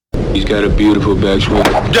He's got a beautiful backswing.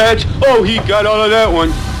 He got all of that one.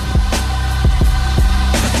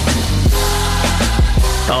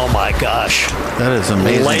 Oh my gosh. That is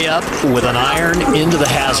amazing. Layup with an iron into the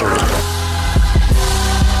hazard.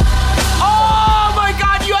 Oh my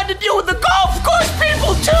God, you had to deal with the golf course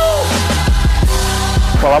people too!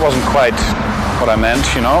 Well, that wasn't quite what I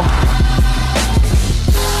meant, you know.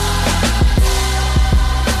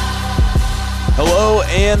 Hello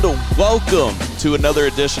and welcome to another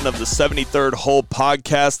edition of the 73rd Hole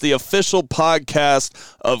Podcast, the official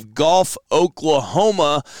podcast of Golf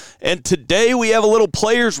Oklahoma. And today we have a little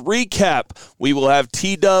players recap. We will have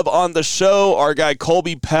T-Dub on the show. Our guy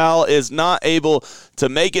Colby Powell is not able to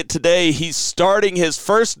make it today. He's starting his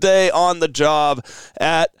first day on the job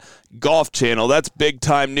at Golf Channel. That's big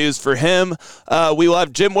time news for him. We will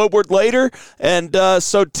have Jim Woodward later. And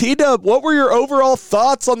so T-Dub, what were your overall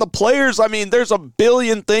thoughts on the players? I mean, there's a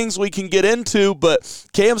billion things we can get into, but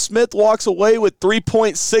Cam Smith walks away with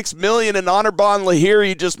 $3.6 million, and Anirban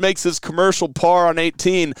Lahiri just makes his commercial par on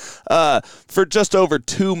 18 for just over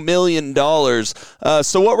 $2 million.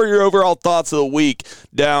 So what were your overall thoughts of the week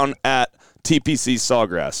down at TPC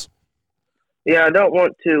Sawgrass? Yeah, I don't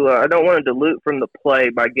want to dilute from the play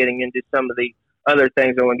by getting into some of the other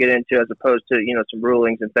things I want to get into as opposed to, some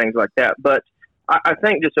rulings and things like that. But I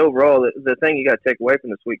think just overall, the thing you got to take away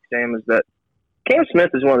from this week, Sam, is that Cam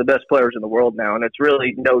Smith is one of the best players in the world now, and it's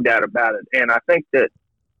really no doubt about it. And I think that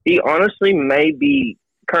he honestly may be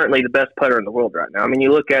currently the best player in the world right now. I mean,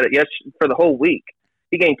 you look at it, yes, for the whole week,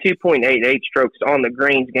 he gained 2.88 strokes on the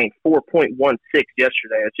greens, gained 4.16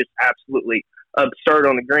 yesterday. It's just absolutely absurd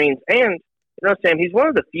on the greens. And Sam, he's one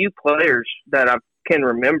of the few players that I can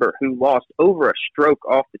remember who lost over a stroke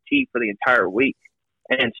off the tee for the entire week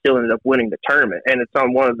and still ended up winning the tournament. And it's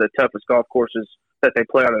on one of the toughest golf courses that they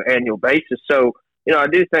play on an annual basis. So, I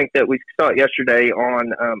do think that we saw it yesterday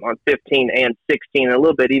on 15 and 16, and a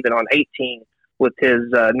little bit even on 18 with his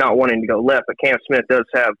not wanting to go left. But Cam Smith does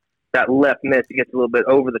have that left miss. He gets a little bit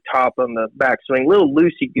over the top on the backswing, a little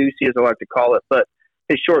loosey-goosey, as I like to call it. But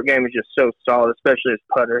his short game is just so solid, especially his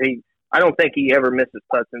putter. I don't think he ever misses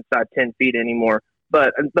putts inside 10 feet anymore.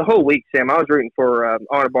 But the whole week, Sam, I was rooting for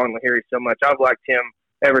Anirban Lahiri so much. I've liked him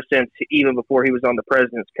ever since, even before he was on the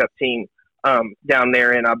President's Cup team down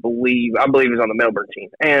there, and I believe he was on the Melbourne team.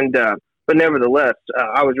 And but nevertheless,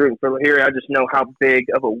 I was rooting for Lahiri. I just know how big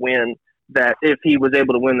of a win that if he was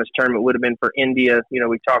able to win this tournament would have been for India.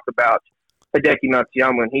 We talk about Hideki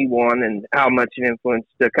Matsuyama when he won and how much it influenced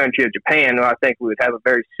the country of Japan. I think we would have a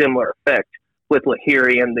very similar effect with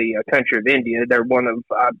Lahiri and the country of India. They're one of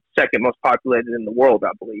second most populated in the world,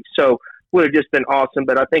 I believe. So would have just been awesome.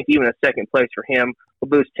 But I think even a second place for him will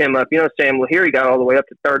boost him up. Sam, Lahiri got all the way up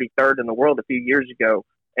to 33rd in the world a few years ago,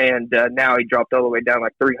 and now he dropped all the way down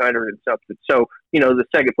like 300 and something. So, the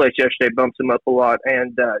second place yesterday bumps him up a lot.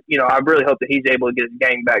 And, I really hope that he's able to get his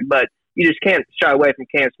game back. But you just can't shy away from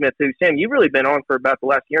Cam Smith, who, Sam, you've really been on for about the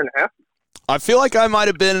last year and a half. I feel like I might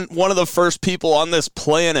have been one of the first people on this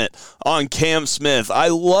planet on Cam Smith. I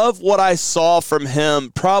love what I saw from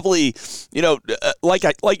him probably,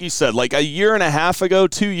 like you said, like a year and a half ago,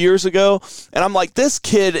 2 years ago. And I'm like, this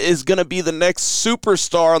kid is going to be the next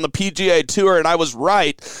superstar on the PGA Tour. And I was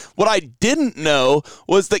right. What I didn't know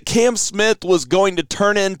was that Cam Smith was going to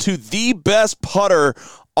turn into the best putter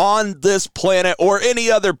on this planet or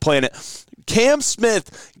any other planet. Cam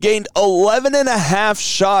Smith gained 11 and a half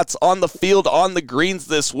shots on the field on the greens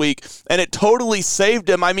this week, and it totally saved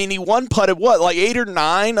him. I mean, he one-putted, like 8 or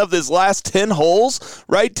 9 of his last 10 holes,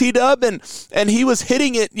 right, T-Dub? And he was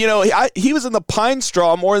hitting it, he was in the pine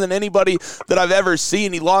straw more than anybody that I've ever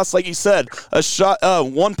seen. He lost, like you said, a shot,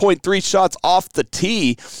 1.3 shots off the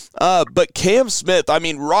tee. But Cam Smith, I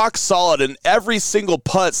mean, rock solid, and every single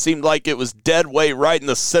putt seemed like it was dead weight right in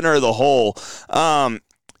the center of the hole.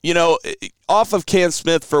 Off of Cam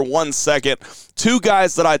Smith for 1 second, 2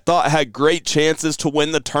 guys that I thought had great chances to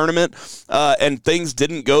win the tournament and things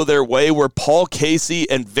didn't go their way were Paul Casey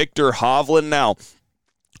and Victor Hovland. Now,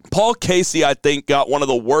 Paul Casey, I think, got one of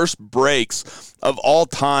the worst breaks of all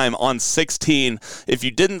time on 16. If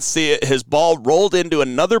you didn't see it, his ball rolled into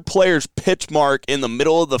another player's pitch mark in the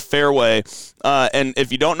middle of the fairway. And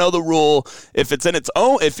if you don't know the rule,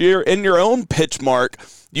 if you're in your own pitch mark,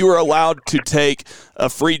 you were allowed to take a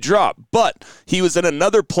free drop. But he was in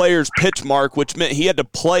another player's pitch mark, which meant he had to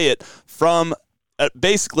play it from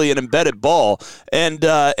basically an embedded ball, and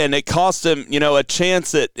it cost him, a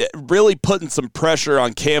chance at really putting some pressure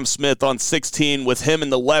on Cam Smith on 16 with him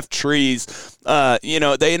in the left trees. They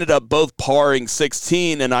ended up both parring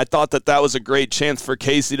 16, and I thought that was a great chance for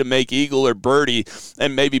Casey to make eagle or birdie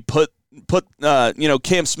and maybe put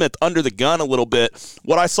Cam Smith under the gun a little bit.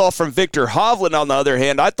 What I saw from Viktor Hovland, on the other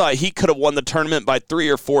hand, I thought he could have won the tournament by 3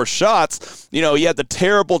 or 4 shots. He had the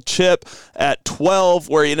terrible chip at 12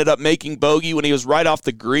 where he ended up making bogey when he was right off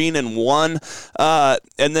the green and won.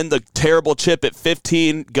 And then the terrible chip at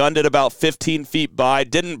 15, gunned it about 15 feet by,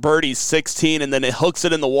 didn't birdie 16, and then it hooks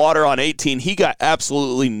it in the water on 18. He got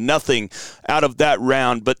absolutely nothing out of that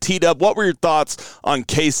round. But T-Dub, what were your thoughts on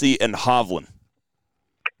Casey and Hovland?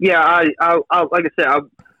 Yeah, I like I said,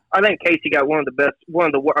 I think Casey got one of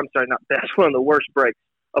the worst breaks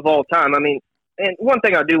of all time. I mean, and one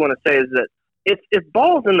thing I do want to say is that if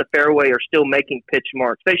balls in the fairway are still making pitch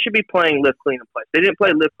marks, they should be playing lift, clean, and place. They didn't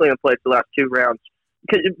play lift, clean, and place the last 2 rounds.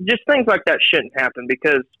 Because just things like that shouldn't happen,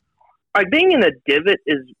 because being in a divot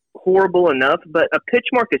is horrible enough, but a pitch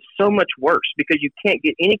mark is so much worse because you can't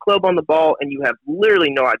get any club on the ball and you have literally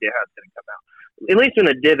no idea how it's going to come out. At least in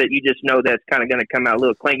a divot, you just know that it's kind of going to come out a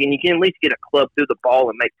little clanky, and you can at least get a club through the ball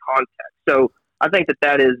and make contact. So I think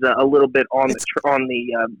that is a little bit on the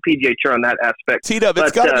PGA Tour on that aspect. T-Dub,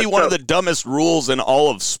 it's got to be one of the dumbest rules in all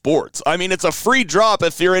of sports. I mean, it's a free drop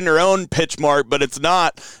if you're in your own pitch mark, but it's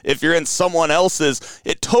not if you're in someone else's.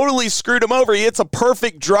 It totally screwed him over. He hits a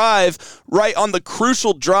perfect drive right on the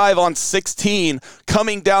crucial drive on 16,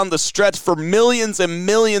 coming down the stretch for millions and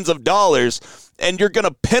millions of dollars, and you're going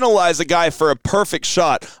to penalize a guy for a perfect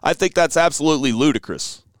shot. I think that's absolutely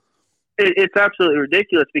ludicrous. It's absolutely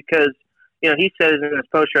ridiculous because, he said in his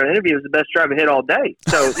post-round interview, it was the best drive he hit all day.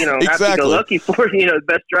 So, Exactly. Have to go lucky for it. The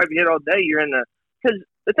best drive you hit all day, you're in the – because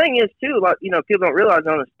the thing is, too, people don't realize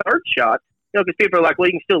on his third shot, because people are like, well,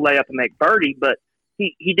 you can still lay up and make birdie, but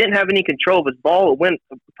he didn't have any control of his ball. It went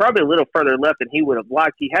probably a little further left than he would have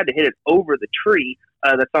liked. He had to hit it over the tree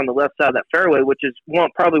that's on the left side of that fairway, which is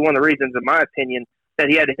probably one of the reasons, in my opinion, that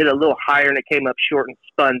he had to hit a little higher and it came up short and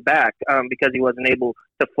spun back because he wasn't able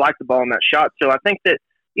to flight the ball in that shot. So I think that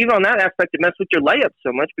even on that aspect, it messed with your layup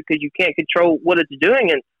so much because you can't control what it's doing.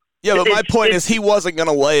 And yeah, but my point is he wasn't going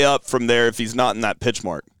to lay up from there if he's not in that pitch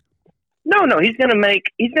mark. No, he's going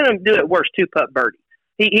to do it worse 2-putt birdie.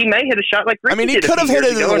 He may hit a shot like Ricky. I mean, he could have hit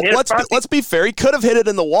it. Let's be fair. He could have hit it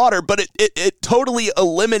in the water, but it totally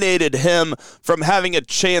eliminated him from having a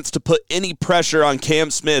chance to put any pressure on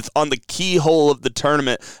Cam Smith on the key hole of the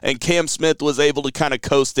tournament, and Cam Smith was able to kind of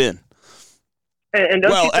coast in. And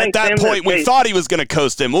at that point, we thought he was going to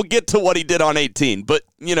coast in. We'll get to what he did on 18, but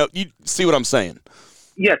you see what I'm saying.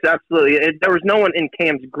 Yes, absolutely. There was no one in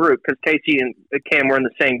Cam's group because Casey and Cam were in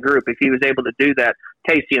the same group. If he was able to do that,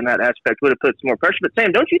 Casey in that aspect would have put some more pressure. But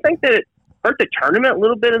Sam, don't you think that it hurt the tournament a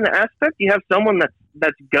little bit in the aspect? You have someone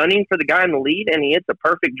that's gunning for the guy in the lead, and he hits a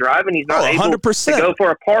perfect drive, and he's not able 100%. to go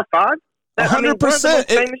for a par 5?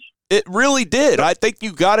 100%. It really did. I think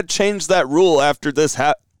you got to change that rule after this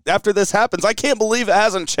happens. I can't believe it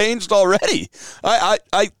hasn't changed already. I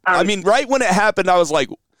mean, right when it happened, I was like,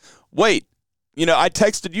 wait. I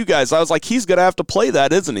texted you guys. I was like, he's going to have to play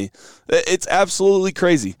that, isn't he? It's absolutely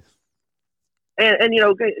crazy. And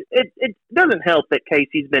it doesn't help that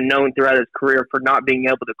Casey's been known throughout his career for not being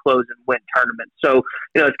able to close and win tournaments. So,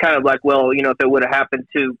 it's kind of like, well, if it would have happened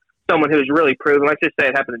to someone who's really proven, let's just say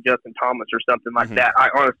it happened to Justin Thomas or something like that, I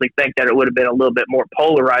honestly think that it would have been a little bit more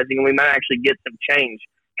polarizing, and we might actually get some change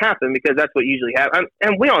happen because that's what usually happens.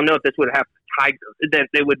 And we all know if this would have happened to Tiger, then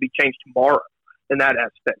it would be changed tomorrow in that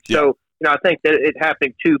aspect. Yeah. So, I think that it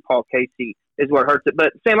happening to Paul Casey is what hurts it.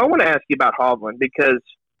 But, Sam, I want to ask you about Hovland because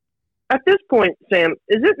at this point, Sam,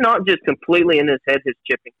 is it not just completely in his head, his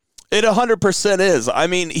chipping? It 100% is. I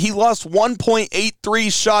mean, he lost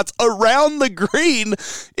 1.83 shots around the green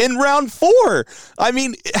in round 4. I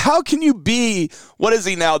mean, how can you be, what is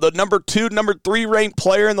he now, the number 2, number 3 ranked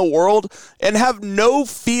player in the world and have no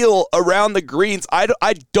feel around the greens? I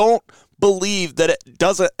don't believe that it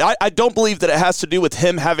doesn't. I don't believe that it has to do with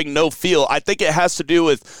him having no feel. I think it has to do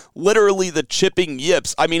with literally the chipping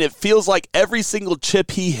yips. I mean, it feels like every single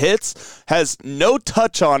chip he hits has no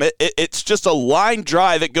touch on it. It's just a line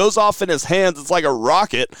drive. It goes off in his hands. It's like a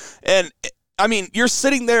rocket. And I mean, you're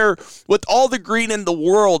sitting there with all the green in the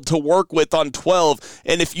world to work with on 12,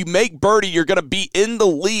 and if you make birdie, you're going to be in the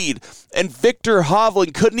lead. And Viktor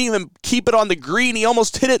Hovland couldn't even keep it on the green. He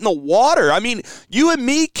almost hit it in the water. I mean, you and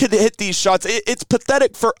me could hit these shots. It's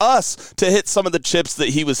pathetic for us to hit some of the chips that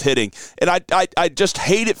he was hitting. And I just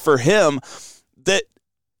hate it for him that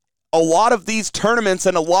a lot of these tournaments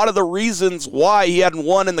and a lot of the reasons why he hadn't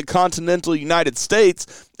won in the continental United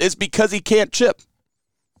States is because he can't chip.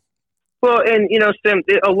 Well, and, Sam,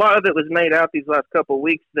 a lot of it was made out these last couple of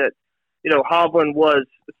weeks that, Hovland was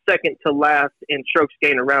second to last in strokes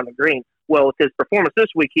gained around the green. Well, with his performance this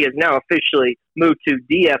week, he has now officially moved to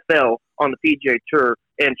DFL on the PGA Tour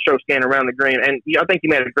and strokes gained around the green. And I think you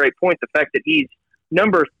made a great point, the fact that he's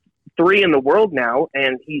number 3 in the world now,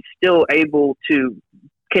 and he's still able to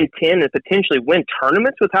contend and potentially win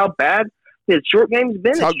tournaments with how bad his short game's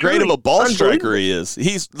been. How great of a ball striker he is.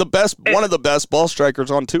 He's the best, one of the best ball strikers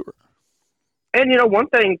on tour. And, one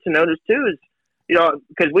thing to notice, too, is,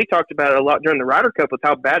 because we talked about it a lot during the Ryder Cup with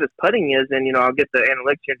how bad his putting is, and, I'll get the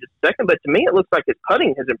analytics here in just a second, but to me it looks like his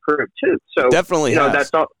putting has improved, too. So, definitely has.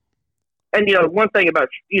 That's all. And, one thing about,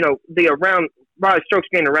 the strokes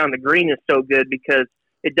gained around the green is so good because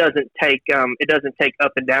it doesn't take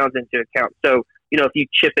up and downs into account. So, if you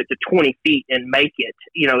chip it to 20 feet and make it,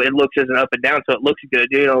 it looks as an up and down, so it looks good.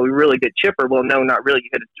 A really good chipper. Well, no, not really. You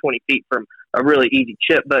hit it 20 feet from a really easy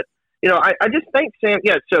chip. But, I just think, Sam,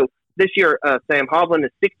 so this year, Sam, Hovland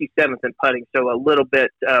is 67th in putting, so a little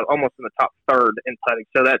bit, almost in the top third in putting.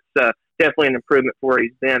 So that's definitely an improvement for where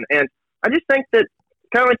he's been. And I just think that,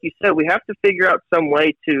 kind of like you said, we have to figure out some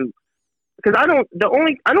way to, because I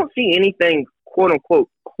don't see anything, quote unquote,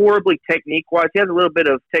 horribly technique wise. He has a little bit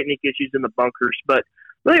of technique issues in the bunkers, but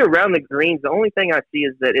really around the greens, the only thing I see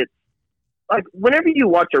is that it's like whenever you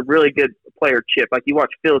watch a really good player chip, like you watch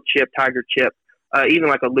Phil chip, Tiger chip, even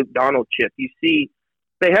like a Luke Donald chip, you see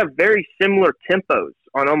they have very similar tempos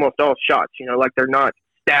on almost all shots. Like they're not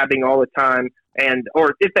stabbing all the time,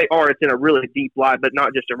 or if they are, it's in a really deep lie, but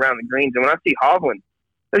not just around the greens. And when I see Hovland,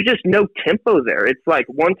 there's just no tempo there. It's like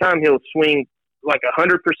one time he'll swing like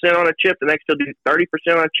 100% on a chip, the next he'll do 30%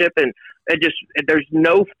 on a chip, and there's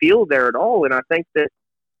no feel there at all. And I think that,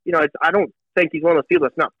 I don't think he's one of the people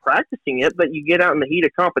that's not practicing it, but you get out in the heat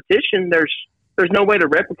of competition, there's no way to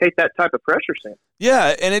replicate that type of pressure, Sam.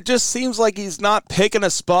 Yeah, and it just seems like he's not picking a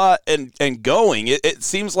spot and going. It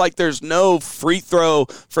seems like there's no free throw,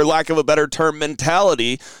 for lack of a better term,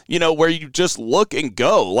 mentality, where you just look and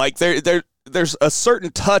go. Like there's a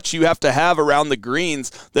certain touch you have to have around the greens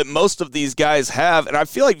that most of these guys have, and I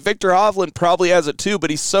feel like Victor Hovland probably has it too, but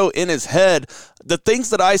he's so in his head. The things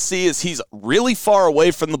that I see is he's really far away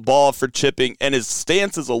from the ball for chipping, and his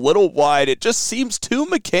stance is a little wide. It just seems too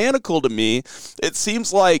mechanical to me. It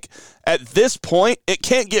seems like at this point it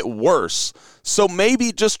can't get worse, so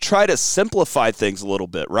maybe just try to simplify things a little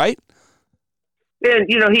bit, right? And,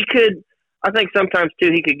 he could, I think sometimes, too,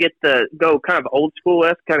 he could go kind of old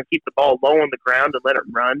school-esque, kind of keep the ball low on the ground and let it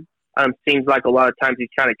run. Seems like a lot of times he's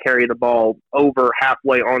kind of carry the ball over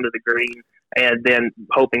halfway onto the green and then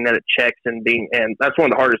hoping that it checks and that's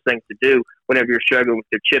one of the hardest things to do whenever you're struggling with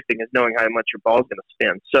your chipping is knowing how much your ball's going to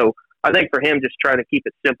spin. So I think for him, just trying to keep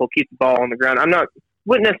it simple, keep the ball on the ground.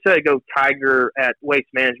 Wouldn't necessarily go Tiger at Waste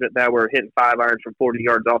Management that we're hitting 5 irons from 40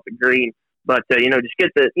 yards off the green, but, just get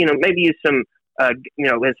maybe use some,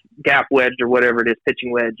 his gap wedge or whatever it is,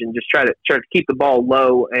 pitching wedge, and just try to keep the ball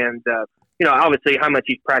low. And, obviously how much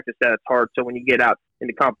he's practiced that, it's hard. So when you get out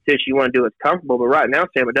into competition, you want to do what's comfortable. But right now,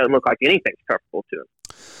 Sam, it doesn't look like anything's comfortable to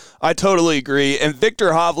him. I totally agree. And Victor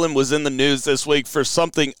Hovland was in the news this week for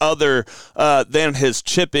something other than his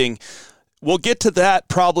chipping. We'll get to that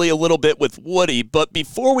probably a little bit with Woody, but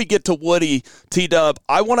before we get to Woody, T-Dub,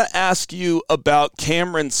 I want to ask you about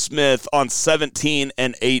Cameron Smith on 17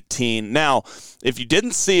 and 18. Now, if you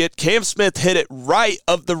didn't see it, Cam Smith hit it right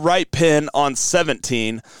of the right pin on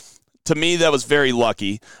 17. To me, that was very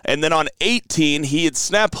lucky. And then on 18, he had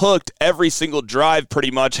snap hooked every single drive pretty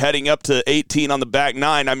much heading up to 18 on the back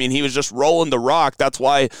nine. I mean, he was just rolling the rock. That's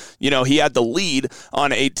why, he had the lead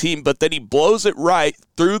on 18. But then he blows it right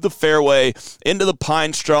through the fairway into the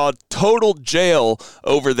pine straw, total jail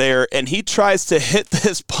over there. And he tries to hit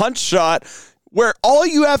this punch shot where all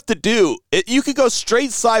you have to do, you could go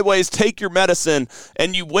straight sideways, take your medicine,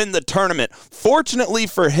 and you win the tournament. Fortunately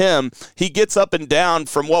for him, he gets up and down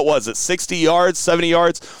from, 60 yards, 70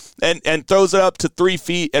 yards, and throws it up to 3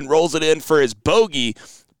 feet and rolls it in for his bogey.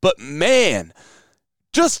 But man,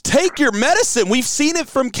 just take your medicine. We've seen it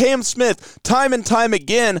from Cam Smith time and time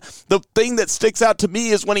again. The thing that sticks out to me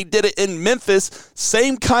is when he did it in Memphis,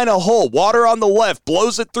 same kind of hole, water on the left,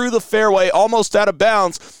 blows it through the fairway, almost out of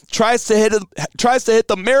bounds, tries to hit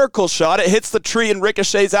the miracle shot. It hits the tree and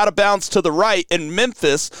ricochets out of bounds to the right in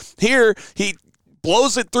Memphis. Here, he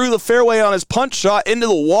blows it through the fairway on his punch shot into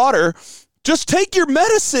the water. Just take your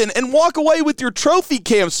medicine and walk away with your trophy,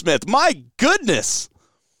 Cam Smith. My goodness.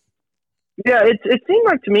 Yeah, it seemed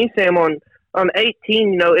like to me, Sam, on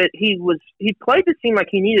 18, he played to seem like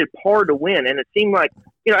he needed par to win, and it seemed like,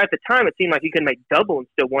 at the time it seemed like he could make double and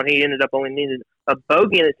still won. He ended up only needing a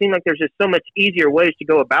bogey, and it seemed like there's just so much easier ways to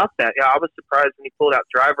go about that. I was surprised when he pulled out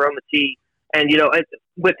driver on the tee, and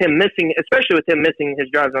with him missing, especially with him missing his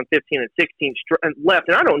drives on 15 and 16 left,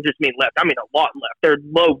 and I don't just mean left, I mean a lot left. They're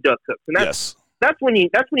low duck hooks, and that's that's when you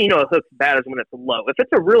know a hook's bad is when it's low. If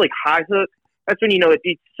it's a really high hook, that's when you know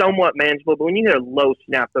it's somewhat manageable. But when you hit a low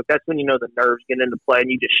snap hook, that's when you know the nerves get into play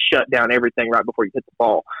and you just shut down everything right before you hit the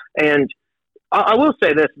ball. And I will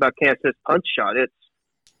say this about Cam Smith's punch shot: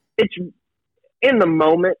 it's in the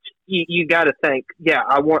moment you got to think,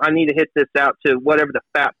 I need to hit this out to whatever the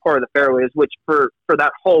fat part of the fairway is, which for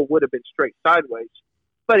that hole would have been straight sideways.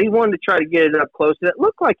 But he wanted to try to get it up close, and it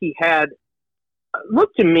looked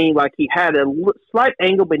to me like he had a slight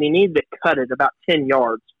angle, but he needed to cut it about 10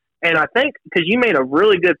 yards. And I think, because you made a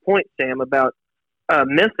really good point, Sam, about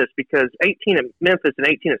Memphis, because 18 at Memphis and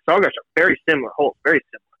 18 at Sawgrass are very similar holes, very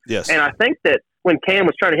similar. Yes. And I think that when Cam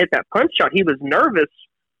was trying to hit that punch shot, he was nervous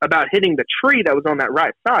about hitting the tree that was on that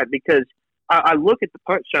right side, because I looked at the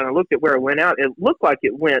punch shot and I looked at where it went out. It looked like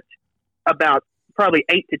it went about probably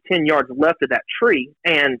 8 to 10 yards left of that tree.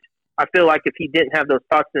 And I feel like if he didn't have those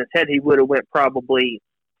thoughts in his head, he would have went probably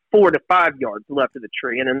 4 to 5 yards left of the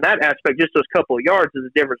tree. And in that aspect, just those couple of yards is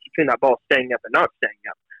the difference between that ball staying up and not staying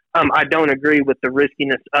up. I don't agree with the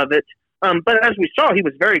riskiness of it. But as we saw, he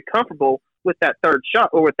was very comfortable with that third shot,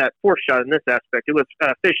 or with that fourth shot in this aspect. It was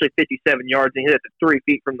officially 57 yards, and he hit it at 3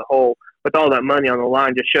 feet from the hole with all that money on the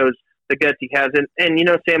line. Just shows the guts he has. And you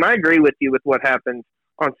know, Sam, I agree with you with what happened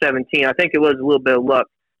on 17. I think it was a little bit of luck.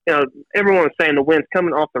 You know, everyone was saying the wind's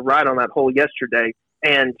coming off the right on that hole yesterday.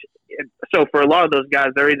 And so for a lot of those guys,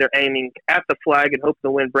 they're either aiming at the flag and hope the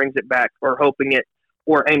wind brings it back, or hoping it,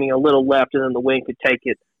 or aiming a little left and then the wind could take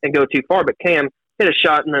it and go too far. But Cam hit a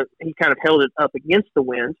shot and he kind of held it up against the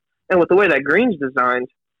wind. And with the way that green's designed,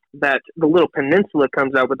 that the little peninsula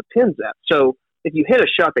comes out where the pin's at. So if you hit a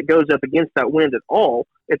shot that goes up against that wind at all,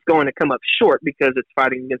 it's going to come up short because it's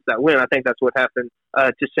fighting against that wind. I think that's what happened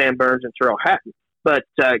to Sam Burns and Terrell Hatton. But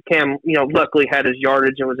Cam, you know, luckily had his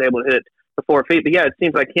yardage and was able to hit it to 4 feet. But yeah, it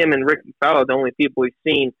seems like him and Ricky Fowler are the only people we've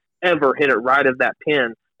seen ever hit it right of that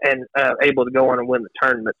pin and able to go on and win the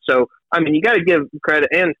tournament. So, I mean, you got to give credit.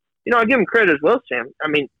 And, you know, I give him credit as well, Sam. I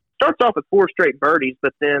mean, starts off with 4 straight birdies,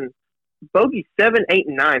 but then bogey 7, 8,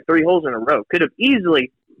 and 9, 3 holes in a row. Could have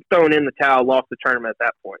easily thrown in the towel, lost the tournament at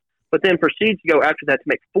that point. But then proceeds to go after that to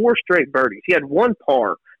make 4 straight birdies. He had 1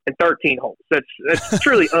 par and 13 holes. That's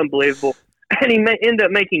truly unbelievable. And he ended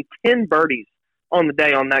up making 10 birdies on the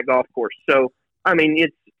day on that golf course. So, I mean,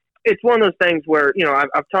 it's one of those things where, you know,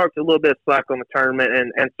 I've talked a little bit of slack on the tournament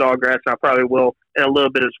and Sawgrass, and I probably will in a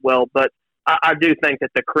little bit as well. But I do think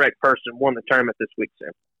that the correct person won the tournament this week,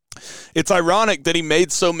 Sam. It's ironic that he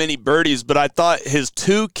made so many birdies, but I thought his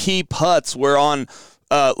 2 key putts were on,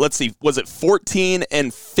 let's see, was it 14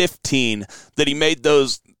 and 15 that he made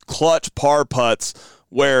those clutch par putts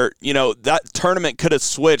where, you know, that tournament could have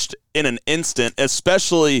switched in an instant,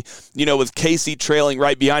 especially, you know, with Casey trailing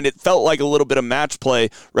right behind. It felt like a little bit of match play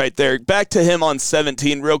right there. Back to him on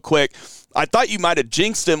 17 real quick. I thought you might have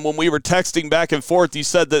jinxed him when we were texting back and forth. You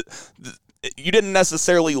said that you didn't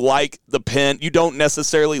necessarily like the pin. You don't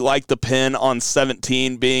necessarily like the pin on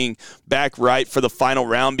 17 being back right for the final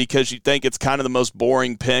round because you think it's kind of the most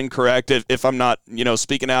boring pin, correct? If I'm not, you know,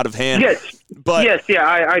 speaking out of hand. Yes. But yes, yeah,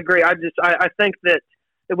 I agree. I think that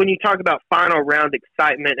when you talk about final round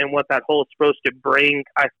excitement and what that hole is supposed to bring,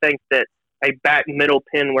 I think that a back middle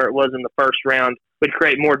pin where it was in the first round would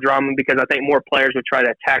create more drama because I think more players would try to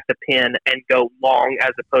attack the pin and go long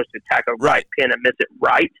as opposed to attack a right pin and miss it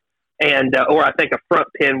right. And or I think a front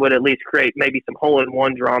pin would at least create maybe some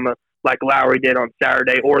hole-in-one drama like Lowry did on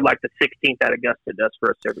Saturday, or like the 16th at Augusta does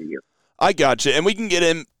for us every year. I got you, and we can get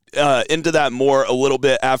into that more a little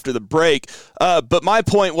bit after the break. But my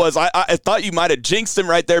point was I thought you might have jinxed him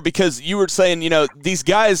right there because you were saying, you know, these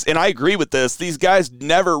guys, and I agree with this, these guys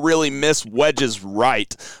never really miss wedges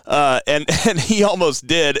right. And he almost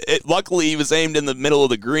did. Luckily, he was aimed in the middle of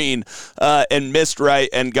the green and missed right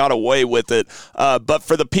and got away with it. But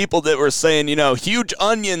for the people that were saying, you know, huge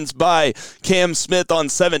onions by Cam Smith on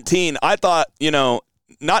 17, I thought, you know,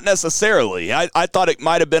 not necessarily. I thought it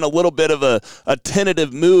might have been a little bit of a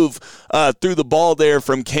tentative move through the ball there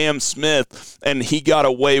from Cam Smith, and he got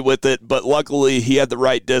away with it, but luckily he had the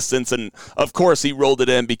right distance, and of course he rolled it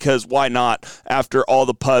in because why not after all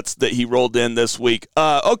the putts that he rolled in this week.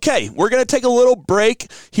 Okay, we're going to take a little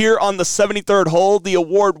break here on the 73rd hole, the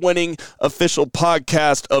award-winning official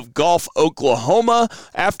podcast of Golf Oklahoma.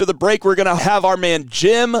 After the break, we're going to have our man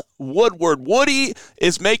Jim Woodward. Woody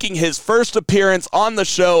is making his first appearance on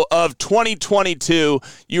the show of 2022.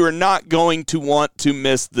 You are not going to want to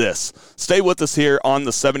miss this. Stay with us here on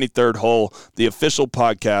the 73rd hole, the official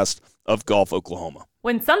podcast of Golf Oklahoma.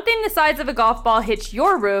 When something the size of a golf ball hits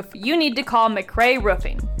your roof, you need to call McRae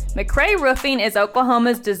Roofing. McRae Roofing is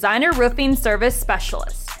Oklahoma's designer roofing service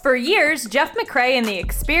specialist. For years, Jeff McRae and the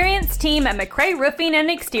experienced team at McRae Roofing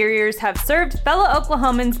and Exteriors have served fellow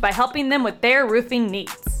Oklahomans by helping them with their roofing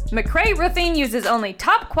needs. McRae Roofing uses only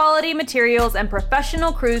top quality materials and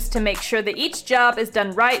professional crews to make sure that each job is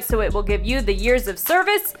done right, so it will give you the years of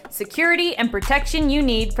service, security, and protection you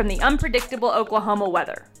need from the unpredictable Oklahoma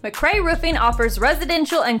weather. McRae Roofing offers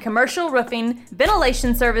residential and commercial roofing,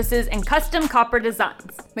 ventilation services, and custom copper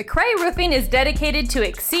designs. McRae Roofing is dedicated to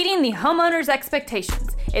exceeding the homeowner's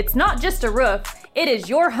expectations. It's not just a roof, it is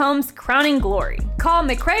your home's crowning glory. Call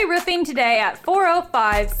McRae Roofing today at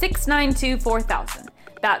 405-692-4000.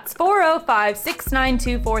 That's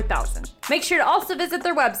 405-692-4000. Make sure to also visit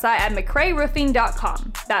their website at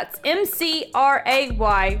mcrayroofing.com. That's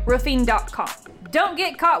MCRAY roofing.com. Don't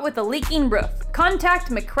get caught with a leaking roof.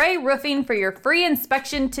 Contact McRae Roofing for your free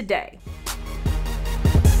inspection today.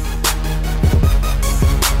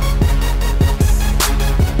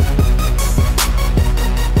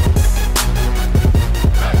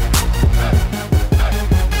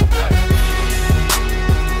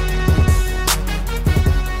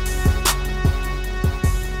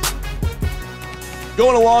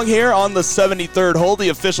 Going along here on the 73rd hole, the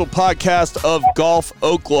official podcast of Golf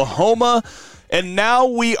Oklahoma. And now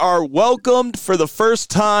we are welcomed for the first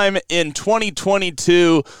time in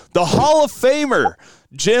 2022, the Hall of Famer,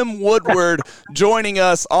 Jim Woodward, joining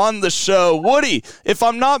us on the show. Woody, if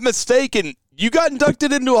I'm not mistaken, you got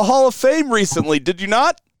inducted into a Hall of Fame recently, did you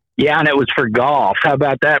not? Yeah, and it was for golf. How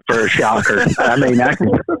about that for a shocker? I mean, I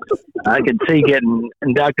could see getting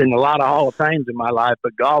inducted in a lot of Hall of Fames in my life,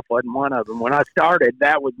 but golf wasn't one of them. When I started,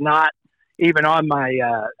 that was not even on my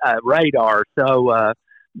radar. So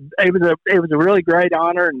it was a really great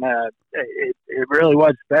honor, and it really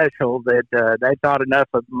was special that they thought enough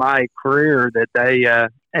of my career that they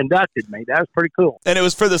inducted me. That was pretty cool. And it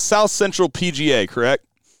was for the South Central PGA, correct?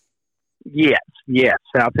 Yes,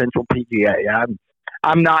 South Central PGA.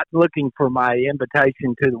 I'm not looking for my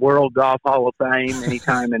invitation to the World Golf Hall of Fame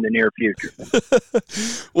anytime in the near future.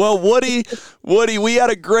 Well, Woody, we had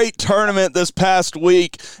a great tournament this past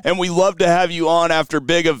week, and we love to have you on after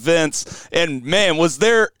big events. And, man, was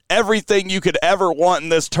there everything you could ever want in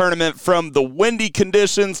this tournament, from the windy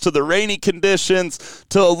conditions to the rainy conditions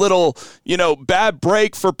to a little, bad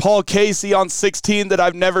break for Paul Casey on 16 that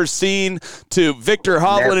I've never seen, to Victor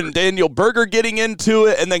Hovland and Daniel Berger getting into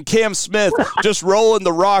it, and then Cam Smith just rolling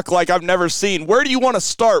the rock like I've never seen. Where do you want to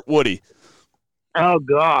start, Woody? Oh,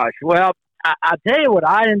 gosh. Well, I tell you what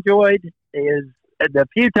I enjoyed is the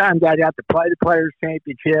few times I got to play the Players'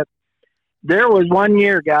 Championship. There was one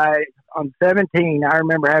year, guys, on 17, I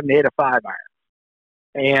remember having to hit a 5-iron.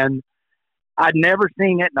 And I'd never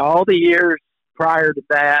seen it in all the years prior to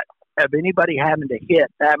that of anybody having to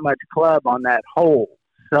hit that much club on that hole.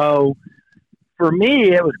 So for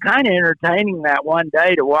me, it was kind of entertaining that one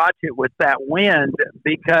day to watch it with that wind,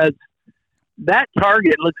 because that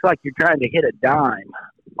target looks like you're trying to hit a dime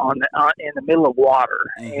in the middle of water.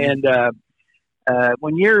 Mm-hmm. And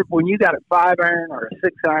when you got a 5-iron or a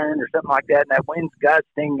 6-iron or something like that, and that wind's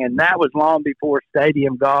gusting, and that was long before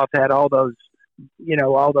stadium golf had all those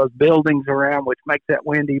buildings around, which makes that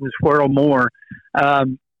wind even swirl more. I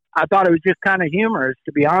thought it was just kind of humorous,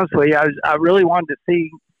 to be honest with you. I really wanted to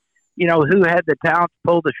see, who had the talent to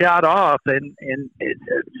pull the shot off, and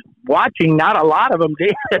watching, not a lot of them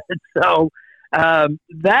did. So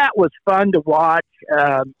that was fun to watch.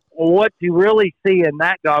 What you really see in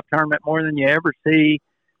that golf tournament more than you ever see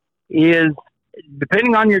is,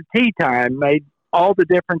 depending on your tee time, made all the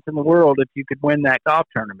difference in the world if you could win that golf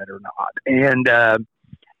tournament or not. And the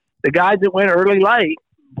guys that went early late,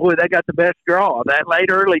 boy, they got the best draw. That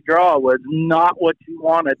late early draw was not what you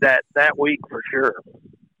wanted that week for sure.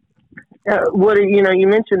 Woody, you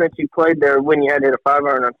mentioned that you played there when you had to hit a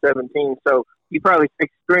 5-iron on 17, so you probably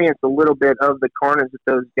experienced a little bit of the carnage that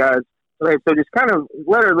those guys. Okay, so just kind of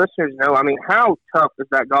let our listeners know, how tough is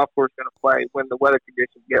that golf course going to play when the weather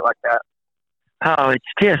conditions get like that? Oh, it's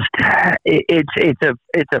just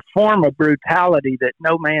it's a form of brutality that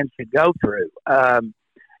no man should go through.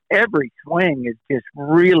 Every swing is just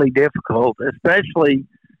really difficult, especially,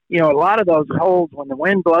 a lot of those holes when the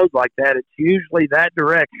wind blows like that, it's usually that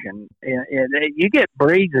direction. And you get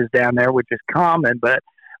breezes down there, which is common, but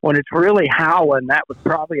when it's really howling, that was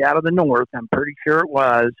probably out of the north. I'm pretty sure it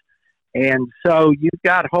was. And so you've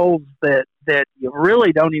got holes that you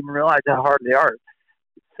really don't even realize how hard they are.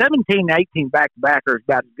 17, 18 back-to-back are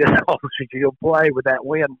about as good holes as you'll play with that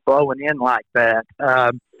wind blowing in like that.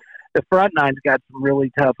 The front nine's got some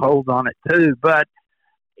really tough holes on it too. But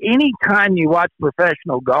anytime you watch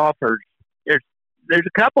professional golfers, there's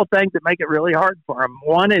a couple of things that make it really hard for him.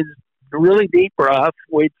 One is really deep rough,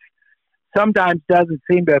 which sometimes doesn't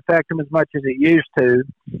seem to affect him as much as it used to.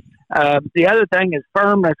 The other thing is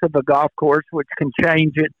firmness of the golf course, which can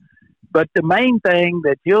change it. But the main thing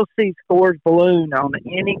that you'll see scores balloon on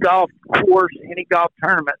any golf course, any golf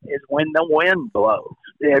tournament, is when the wind blows.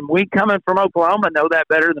 And we coming from Oklahoma know that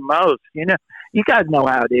better than most. You know, you guys know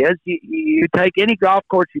how it is. You take any golf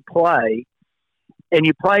course you play, and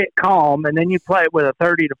you play it calm, and then you play it with a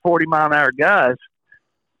 30 to 40 mile an hour gust,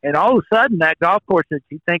 and all of a sudden that golf course that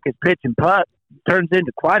you think is pitch and putt turns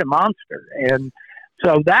into quite a monster. And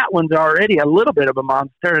so that one's already a little bit of a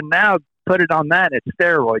monster, and now put it on that, it's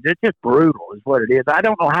steroids. It's just brutal is what it is. I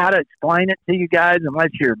don't know how to explain it to you guys unless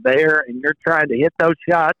you're there and you're trying to hit those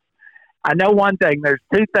shots. I know one thing, there's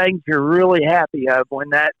two things you're really happy of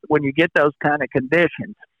when you get those kind of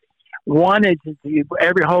conditions. One is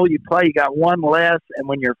every hole you play, you got one less, and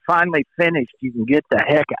when you're finally finished, you can get the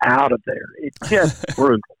heck out of there. It's just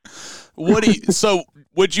brutal. So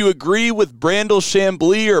would you agree with Brandel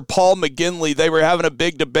Chambly or Paul McGinley? They were having a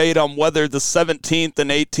big debate on whether the 17th and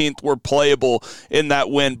 18th were playable in that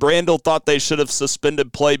wind. Brandel thought they should have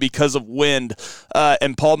suspended play because of wind,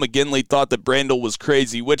 and Paul McGinley thought that Brandel was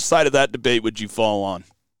crazy. Which side of that debate would you fall on?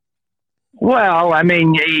 Well, I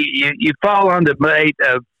mean, you fall on the debate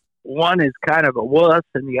of one is kind of a wuss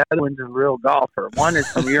and the other one's a real golfer. One is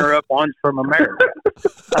from Europe, one's from America.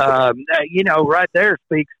 Right there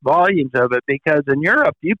speaks volumes of it, because in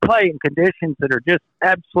Europe you play in conditions that are just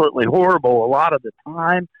absolutely horrible a lot of the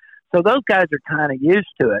time. So those guys are kind of used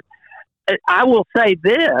to it. I will say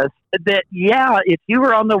this, that, if you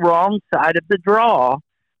were on the wrong side of the draw,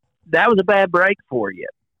 that was a bad break for you.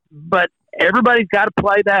 But everybody's got to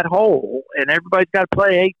play that hole, and everybody's got to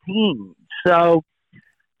play 18. So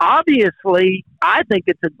obviously, I think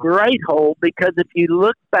it's a great hole, because if you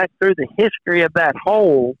look back through the history of that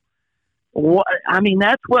hole,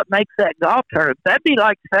 that's what makes that golf tournament. That'd be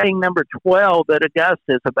like saying number 12 at Augusta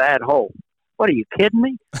is a bad hole. What, are you kidding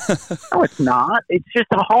me? No, it's not. It's just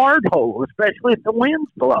a hard hole, especially if the wind's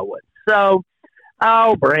blowing. So,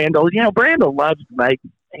 Brandel, Brandel loves to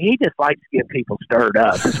he just likes to get people stirred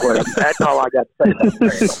up. That's all I got to say about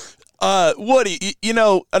Brandel. Woody,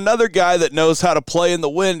 another guy that knows how to play in the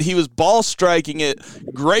wind, he was ball striking it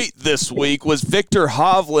great this week, was Viktor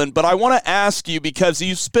Hovland. But I want to ask you, because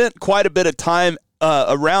you spent quite a bit of time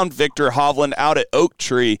around Viktor Hovland out at Oak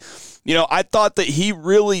Tree. I thought that he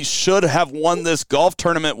really should have won this golf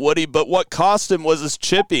tournament, Woody, but what cost him was his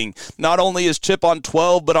chipping. Not only his chip on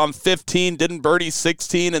 12, but on 15, didn't birdie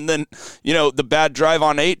 16, and then, the bad drive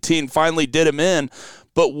on 18 finally did him in.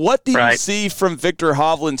 But what do you see from Viktor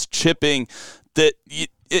Hovland's chipping that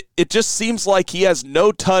it just seems like he has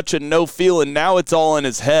no touch and no feel, and now it's all in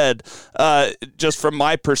his head, just from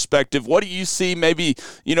my perspective? What do you see maybe,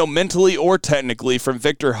 mentally or technically from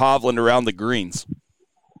Viktor Hovland around the greens?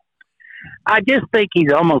 I just think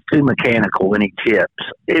he's almost too mechanical when he chips.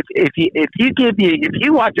 If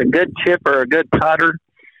you watch a good chipper or a good putter,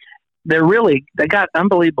 they got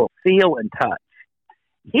unbelievable feel and touch.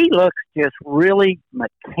 He looks just really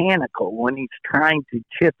mechanical when he's trying to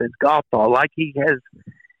chip his golf ball, like he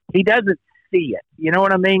doesn't see it. You know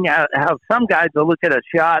what I mean? How some guys will look at a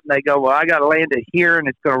shot and they go, well, I got to land it here and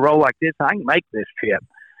it's going to roll like this. I can make this chip.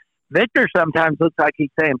 Viktor sometimes looks like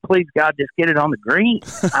he's saying, please, God, just get it on the green.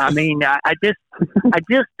 I mean, I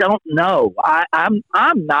just don't know. I'm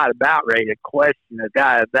not about ready to question a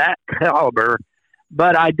guy of that caliber,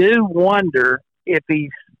 but I do wonder if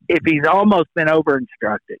he's almost been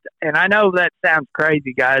over-instructed. And I know that sounds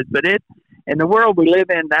crazy, guys, but in the world we live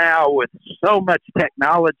in now, with so much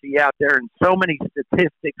technology out there and so many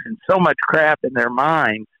statistics and so much crap in their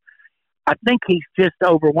minds, I think he's just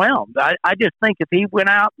overwhelmed. I just think if he went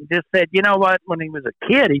out and just said, you know what, when he was a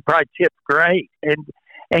kid, he probably chipped great,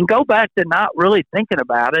 and go back to not really thinking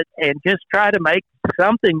about it and just try to make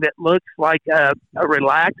something that looks like a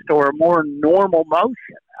relaxed or a more normal motion.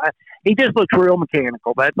 He just looks real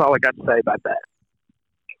mechanical. That's all I got to say about that.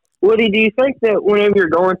 Woody, do you think that whenever you're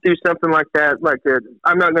going through something like that,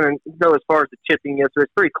 I'm not going to go as far as the chipping is, but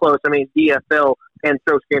it's pretty close. I mean, it's DFL and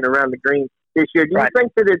throw stand around the green this year. Do you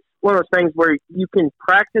think that it's one of those things where you can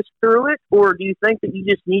practice through it, or do you think that you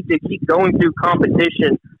just need to keep going through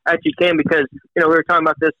competition as you can? Because, we were talking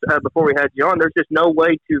about this before we had you on. There's just no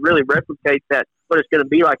way to really replicate that, what it's going to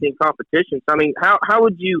be like in competition. So, I mean, how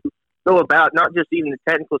would you go about not just even the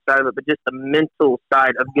technical side of it, but just the mental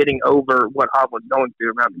side of getting over what Hovland's going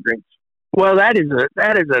through around the greens? Well, that is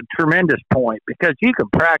a tremendous point, because you can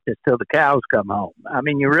practice till the cows come home. I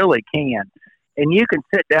mean, you really can. And you can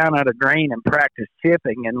sit down at a green and practice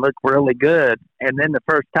chipping and look really good. And then the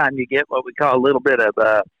first time you get what we call a little bit of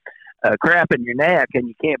crap in your neck and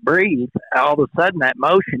you can't breathe, all of a sudden that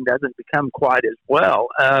motion doesn't become quite as well.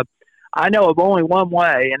 I know of only one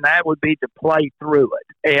way, and that would be to play through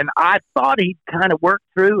it. And I thought he'd kind of worked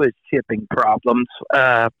through his chipping problems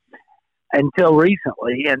until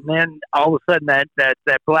recently. And then all of a sudden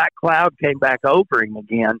that black cloud came back over him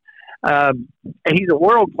again. He's a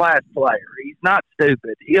world-class player. He's not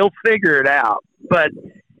stupid. He'll figure it out. But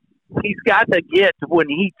he's got to get to when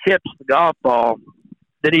he chips the golf ball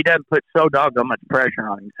that he doesn't put so doggone much pressure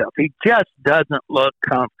on himself. He just doesn't look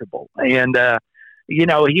comfortable. And,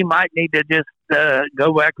 he might need to just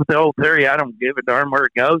go back with the old theory, I don't give a darn where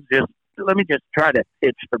it goes. Let me just try to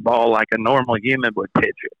pitch the ball like a normal human would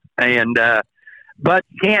pitch it. And but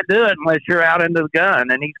you can't do it unless you're out into the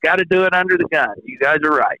gun, and he's got to do it under the gun. You guys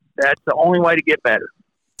are right. That's the only way to get better.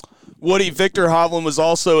 Woody, Victor Hovland was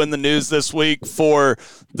also in the news this week for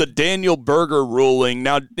the Daniel Berger ruling.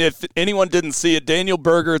 Now, if anyone didn't see it, Daniel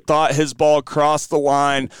Berger thought his ball crossed the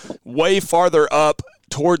line way farther up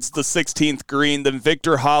towards the 16th green than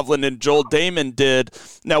Victor Hovland and Joel Damon did.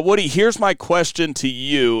 Now, Woody, here's my question to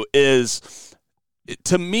you is,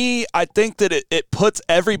 to me, I think that it puts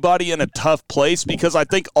everybody in a tough place because I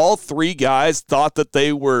think all three guys thought that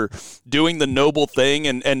they were doing the noble thing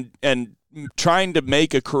and trying to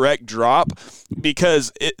make a correct drop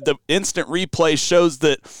because the instant replay shows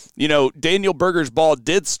that, Daniel Berger's ball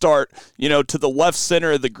did start, to the left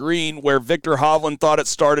center of the green where Victor Hovland thought it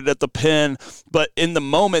started at the pin. But in the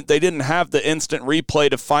moment, they didn't have the instant replay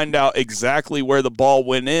to find out exactly where the ball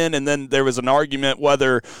went in. And then there was an argument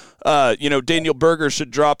whether, Daniel Berger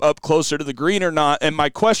should drop up closer to the green or not. And my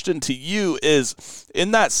question to you is,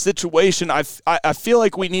 in that situation, I feel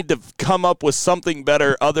like we need to come up with something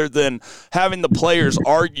better other than having the players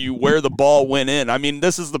argue where the ball went in. I mean,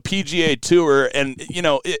 this is the PGA Tour, and,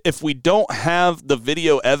 if we don't have the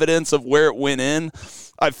video evidence of where it went in,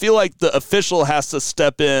 I feel like the official has to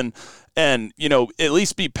step in and, at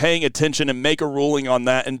least be paying attention and make a ruling on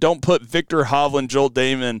that, and don't put Victor Hovland, Joel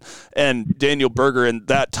Damon, and Daniel Berger in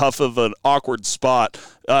that tough of an awkward spot,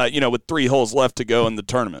 with 3 holes left to go in the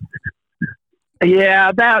tournament.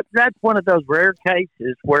 Yeah, that's one of those rare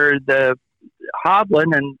cases where the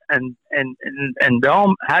Hovland and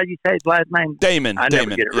Dome, how do you say his last name? Damon. I never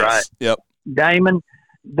get it right. Yep. Damon,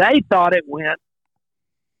 they thought it went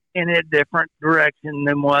in a different direction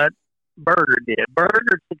than what Berger did.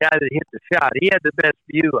 Berger's the guy that hit the shot. He had the best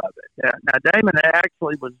view of it. Now, Damon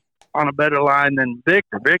actually was on a better line than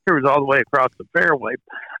Victor. Victor was all the way across the fairway.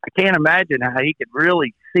 I can't imagine how he could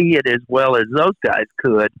really see it as well as those guys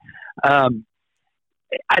could.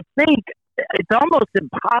 I think it's almost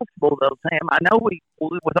impossible, though, Sam. I know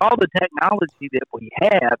with all the technology that we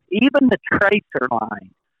have, even the tracer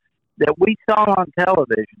line that we saw on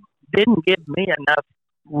television didn't give me enough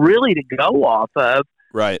really to go off of.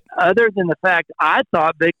 Right. Other than the fact I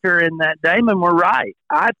thought Victor and that Damon were right.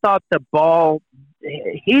 I thought the ball,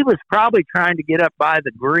 he was probably trying to get up by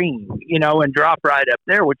the green, and drop right up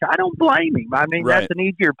there, which I don't blame him. I mean, That's an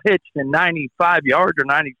easier pitch than 95 yards or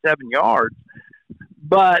 97 yards.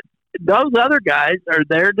 But those other guys are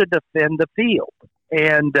there to defend the field.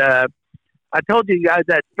 And I told you guys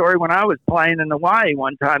that story when I was playing in Hawaii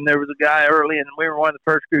one time. There was a guy early, and we were one of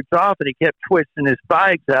the first groups off, and he kept twisting his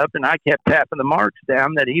spikes up, and I kept tapping the marks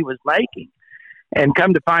down that he was making. And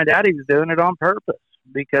come to find out, he was doing it on purpose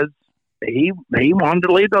because he wanted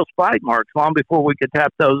to leave those spike marks long before we could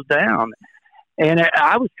tap those down. And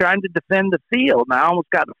I was trying to defend the field, and I almost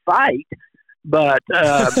got in a fight. But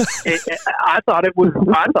I thought it was.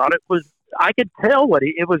 I could tell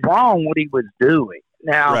it was wrong what he was doing.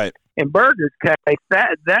 Now, right. In Berger's case,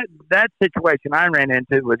 that situation I ran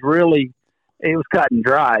into was really, it was cut and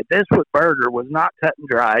dried. This with Berger was not cut and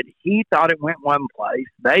dried. He thought it went one place.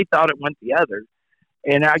 They thought it went the other.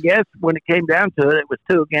 And I guess when it came down to it, it was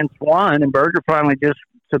 2 against 1. And Berger finally just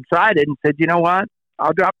subsided and said, "You know what?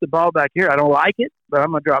 I'll drop the ball back here. I don't like it, but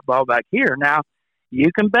I'm going to drop the ball back here." Now, you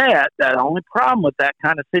can bet the only problem with that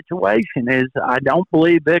kind of situation is I don't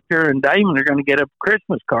believe Victor and Damon are going to get a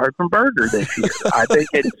Christmas card from Berger this year. I think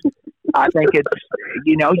it's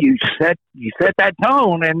you set that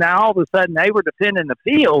tone, and now all of a sudden they were defending the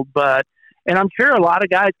field. And I'm sure a lot of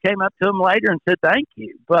guys came up to him later and said thank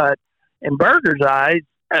you. But in Berger's eyes,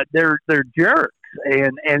 they're jerks,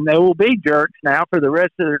 and they will be jerks now for the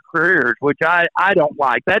rest of their careers, which I don't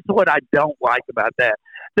like. That's what I don't like about that.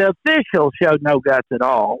 The official showed no guts at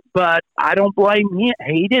all, but I don't blame him.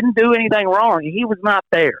 He didn't do anything wrong. He was not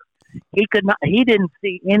there. He didn't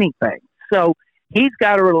see anything. So he's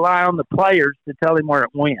got to rely on the players to tell him where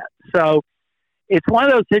it went. So it's one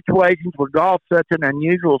of those situations where golf's such an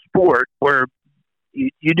unusual sport where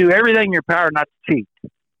you do everything in your power not to cheat.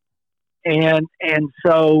 And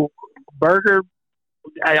so Berger,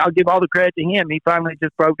 I'll give all the credit to him. He finally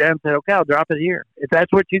just broke down and said, okay, I'll drop it here. If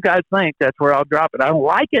that's what you guys think, that's where I'll drop it. I don't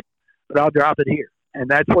like it, but I'll drop it here. And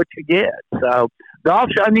that's what you get. So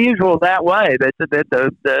golf's unusual that way, that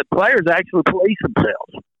the players actually police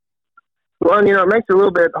themselves. Well, and, it makes it a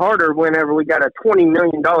little bit harder whenever we got a $20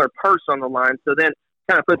 million purse on the line. So then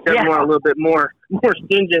kind of puts everyone a little bit more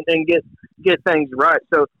stringent and get things right.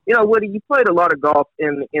 So, Woody, you played a lot of golf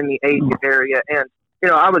in the Asia area, and the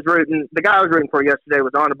guy I was rooting for yesterday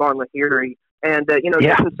was Anirban Lahiri, and this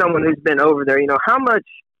is someone who's been over there. How much?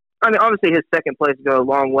 I mean, obviously his second place go a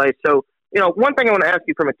long way. So, one thing I want to ask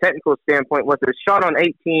you from a technical standpoint was the shot on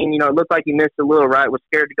 18. It looked like he missed a little right, was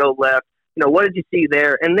scared to go left. What did you see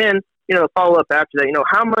there? And then, follow up after that,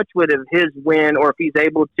 how much would have his win, or if he's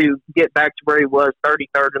able to get back to where he was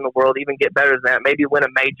 33rd in the world, even get better than that, maybe win a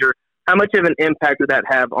major, how much of an impact would that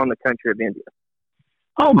have on the country of India?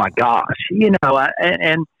 Oh my gosh.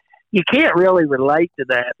 And you can't really relate to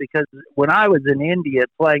that because when I was in India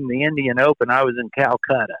playing the Indian Open, I was in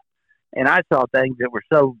Calcutta and I saw things that were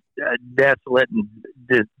so desolate and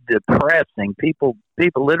depressing. People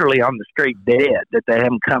literally on the street dead that they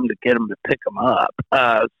haven't come to get them to pick them up.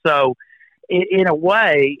 So in a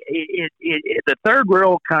way, the third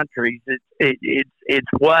world countries, it's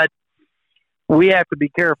what we have to be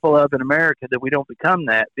careful of in America, that we don't become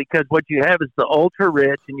that, because what you have is the ultra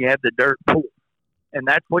rich and you have the dirt poor. And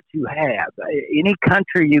that's what you have. Any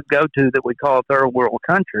country you go to that we call a third world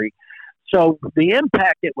country. So the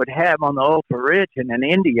impact it would have on the ultra rich and in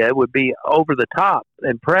India would be over the top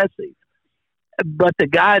impressive. But the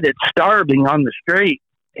guy that's starving on the street,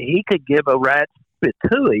 he could give a rat's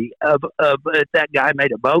patooey of if that guy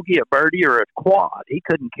made a bogey, a birdie, or a quad. He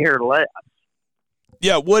couldn't care less.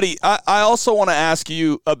 Yeah, Woody, I also want to ask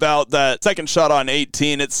you about that second shot on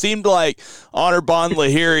 18. It seemed like Anirban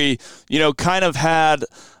Lahiri, kind of had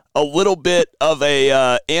a little bit of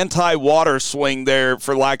a anti-water swing there,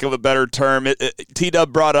 for lack of a better term.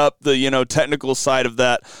 T-Dub brought up the technical side of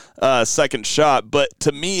that second shot, but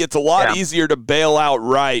to me, it's a lot easier to bail out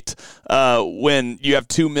right when you have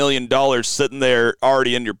 $2 million sitting there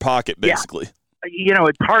already in your pocket, basically. Yeah.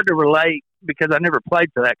 It's hard to relate because I never played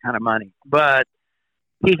for that kind of money, but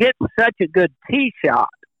he hit such a good tee shot.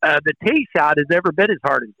 The tee shot is every bit as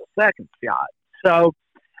hard as the second shot. So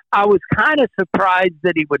I was kind of surprised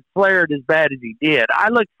that he would flare it as bad as he did. I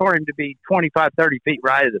looked for him to be 25, 30 feet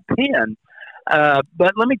right of the pin.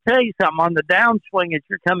 But let me tell you something. On the downswing, as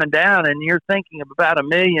you're coming down and you're thinking of about $1.2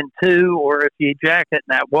 million, or if you jack it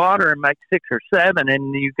in that water and make 6 or 7,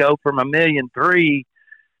 and you go from $1.3 million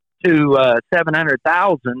to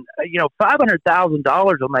 $700,000,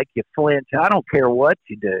 $500,000 will make you flinch. I don't care what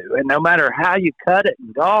you do. And no matter how you cut it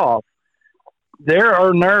in golf, there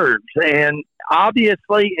are nerves. And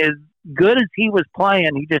obviously, as good as he was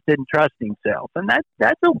playing, he just didn't trust himself. And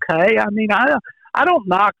that's okay. I mean, I don't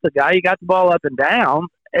knock the guy. He got the ball up and down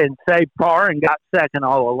and saved par and got second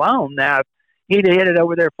all alone. Now, if he'd hit it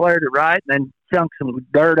over there, flared it right, and then chunked some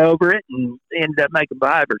dirt over it and ended up making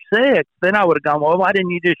 5 or 6, then I would have gone, well, why didn't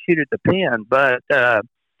you just shoot at the pin? But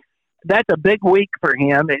that's a big week for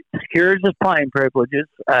him. It secures his playing privileges.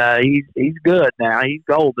 He's good now. He's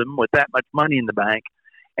golden with that much money in the bank.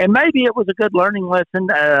 And maybe it was a good learning lesson.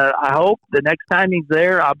 I hope the next time he's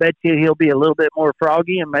there, I'll bet you he'll be a little bit more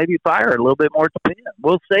froggy and maybe fire a little bit more at the pin.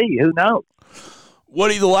 We'll see. Who knows?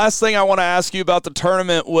 Woody, the last thing I want to ask you about the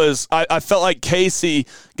tournament was I felt like Casey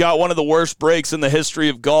got one of the worst breaks in the history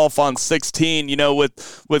of golf on 16.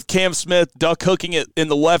 With Cam Smith duck hooking it in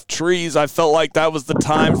the left trees, I felt like that was the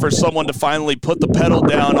time for someone to finally put the pedal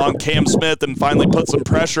down on Cam Smith and finally put some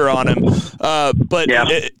pressure on him.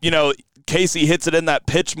 Casey hits it in that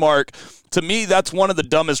pitch mark. To me, that's one of the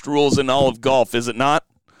dumbest rules in all of golf, is it not?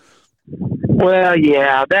 Well,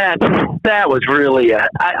 yeah, that was really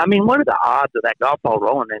I mean, what are the odds of that golf ball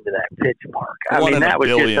rolling into that pitch mark? I mean, that was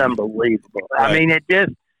just unbelievable. Right. I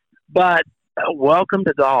mean, but welcome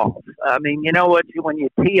to golf. I mean, you know what, when you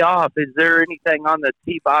tee off, is there anything on the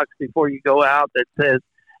tee box before you go out that says,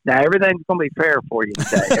 now everything's going to be fair for you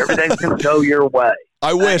today. Everything's going to go your way.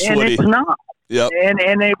 I wish, and Woody. It's not. Yep.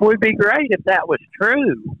 And it would be great if that was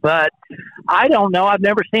true, but I don't know. I've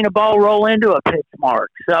never seen a ball roll into a pitch mark.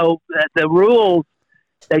 So the rules,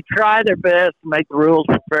 they try their best to make the rules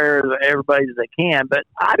as fair to everybody as they can, but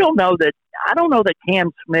I don't know that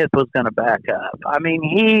Cam Smith was going to back up. I mean,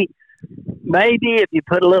 he maybe if you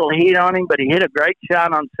put a little heat on him, but he hit a great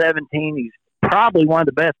shot on 17. He's probably one of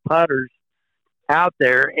the best putters out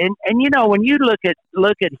there. And when you look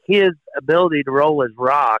at his ability to roll his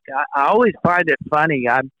rock, I always find it funny.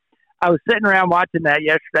 I was sitting around watching that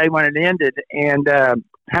yesterday when it ended, and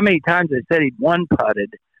how many times they said he'd one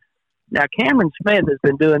putted. Now Cameron Smith has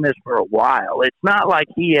been doing this for a while. It's not like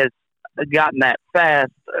he has gotten that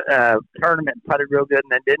fast tournament and putted real good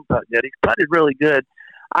and then didn't putt good. He's putted really good.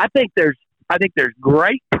 I think there's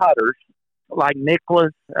great putters like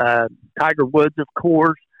Nicklaus, Tiger Woods, of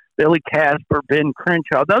course, Billy Casper, Ben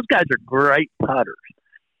Crenshaw. Those guys are great putters.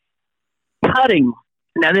 Putting,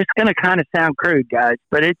 now this is going to kind of sound crude, guys,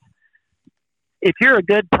 but if you're a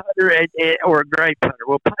good putter or a great putter,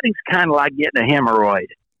 well, putting's kind of like getting a hemorrhoid.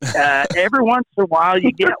 Every once in a while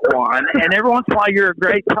you get one, and every once in a while you're a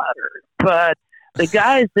great putter. But the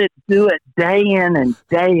guys that do it day in and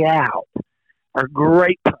day out are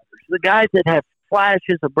great putters. The guys that have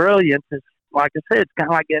flashes of brilliance, is, like I said, it's kind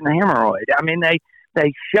of like getting a hemorrhoid. I mean, they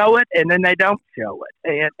show it and then they don't show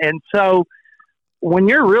it. And so when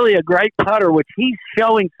you're really a great putter, which he's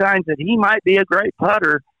showing signs that he might be a great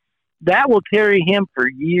putter, that will carry him for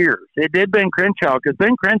years. It did Ben Crenshaw, because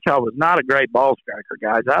Ben Crenshaw was not a great ball striker,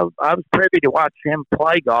 guys. I was privy to watch him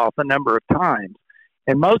play golf a number of times.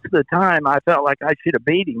 And most of the time, I felt like I should have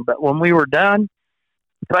beat him. But when we were done,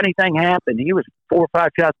 funny thing happened. He was 4 or 5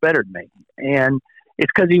 shots better than me. And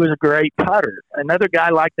it's because he was a great putter. Another guy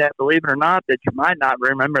like that, believe it or not, that you might not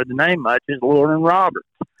remember the name much, is Lauren Roberts.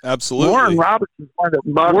 Absolutely. Lauren Roberts is one of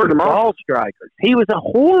the worst ball strikers. He was a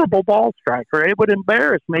horrible ball striker. It would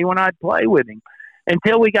embarrass me when I'd play with him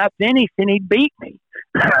until we got finished and he'd beat me.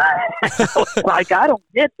 Like, I don't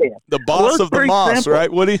get that. The boss of the moss, simple.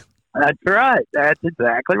 Right, Woody? That's right. That's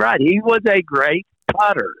exactly right. He was a great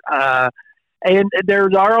putter. And there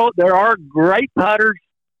are great putters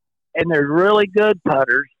and there's really good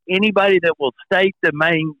putters. Anybody that will state that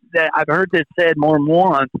I've heard this said more than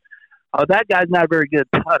once, oh, that guy's not a very good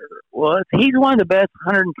putter. Well, if he's one of the best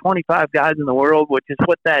 125 guys in the world, which is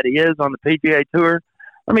what that is on the PGA Tour,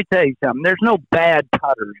 let me tell you something. There's no bad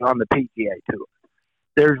putters on the PGA Tour.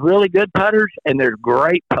 There's really good putters and there's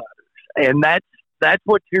great putters. And that's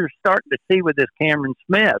what you're starting to see with this Cameron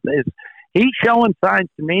Smith. Is he's showing signs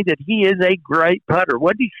to me that he is a great putter.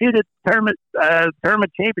 What did he shoot at tournament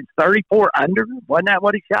champions? 34 under? Wasn't that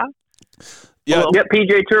what he shot? Yeah. Well, yep,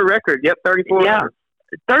 PGA Tour record. Yep, 34 yeah. under.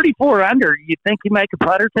 34 under, you think you make a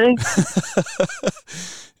putter too?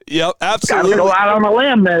 Yep, absolutely. Got to go out on a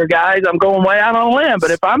limb there, guys. I'm going way out on a limb.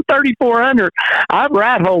 But if I'm 34 under, I've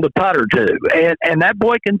rat-holed a putter too. And that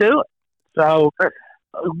boy can do it. So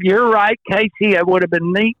you're right, Casey. It would have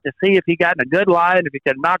been neat to see if he got in a good lie and if he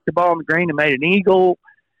could have knocked the ball on the green and made an eagle.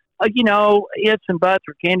 Ifs and buts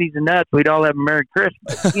or candies and nuts, we'd all have a Merry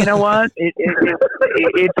Christmas. You know what?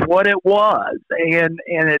 It's what it was. And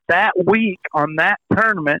at that week on that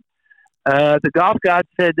tournament, the golf gods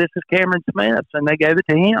said, this is Cameron Smith, and they gave it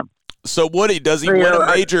to him. So, Woody, does he win a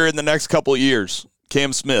major in the next couple of years,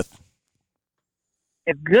 Cam Smith?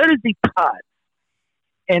 As good as he puts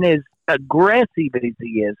and as aggressive as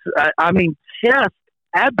he is, I mean, just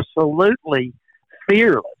absolutely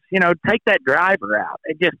fearless. Take that driver out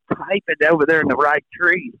and just pipe it over there in the right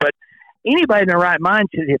tree. But anybody in their right mind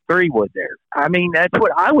should hit 3-wood there. I mean, that's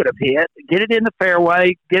what I would have hit. Get it in the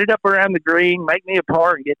fairway, get it up around the green, make me a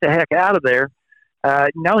par, and get the heck out of there.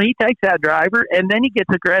 No, he takes that driver, and then he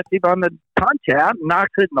gets aggressive on the punch-out and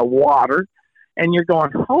knocks it in the water. And you're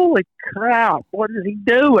going, holy crap, what is he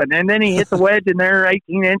doing? And then he hits the wedge in there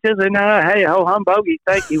 18 inches, and hey, ho-hum bogey,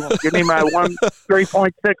 thank you. Give me my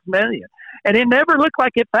 $3.6 million. And it never looked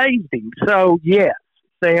like it fazed him. So, yes,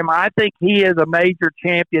 Sam, I think he is a major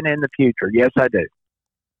champion in the future. Yes, I do.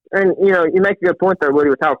 And, you make a good point there, Woody,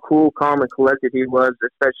 with how cool, calm, and collected he was,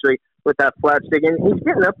 especially with that flat stick. And he's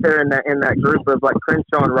getting up there in that group of, like,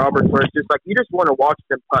 Crenshaw and Roberts, where it's just like you just want to watch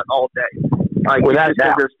them putt all day. Like, because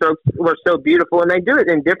their strokes were so beautiful. And they do it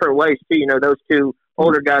in different ways, too. Those two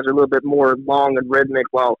older guys are a little bit more long and rhythmic,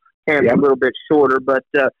 while Cam's a little bit shorter. But,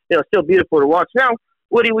 still beautiful to watch. Now,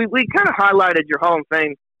 Woody, we kind of highlighted your Hall of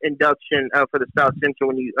Fame induction for the South Central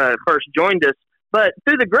when you first joined us. But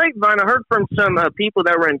through the grapevine, I heard from some people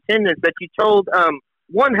that were in attendance that you told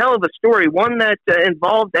one hell of a story, one that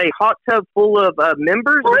involved a hot tub full of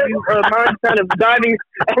members. Would you mind kind of diving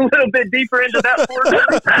a little bit deeper into that for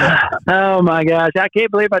us? Oh, my gosh. I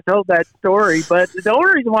can't believe I told that story. But the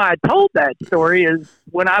only reason why I told that story is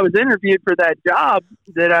when I was interviewed for that job,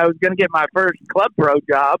 that I was going to get my first club pro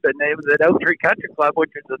job, and it was at Oak Tree Country Club,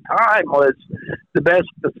 which at the time was the best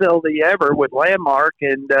facility ever with Landmark.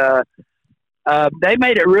 And they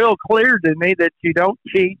made it real clear to me that you don't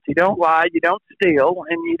cheat, you don't lie, you don't steal,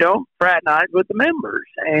 and you don't fraternize with the members.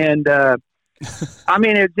 And I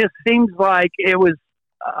mean, it just seems like it was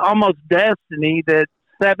almost destiny that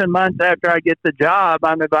 7 months after I get the job,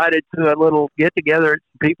 I'm invited to a little get-together at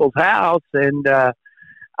people's house. And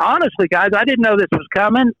honestly, guys, I didn't know this was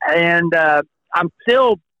coming, and I'm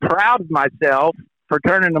still proud of myself for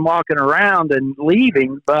turning and walking around and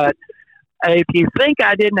leaving. But if you think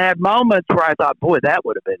I didn't have moments where I thought, boy, that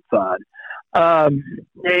would have been fun,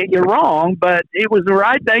 you're wrong. But it was the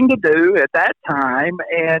right thing to do at that time,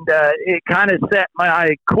 and it kind of set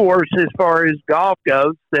my course as far as golf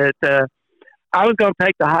goes, that I was going to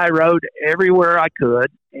take the high road everywhere I could.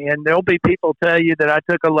 And there'll be people tell you that I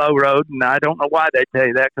took a low road, and I don't know why they tell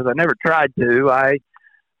you that, because I never tried to.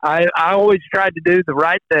 I always tried to do the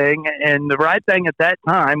right thing, and the right thing at that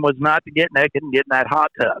time was not to get naked and get in that hot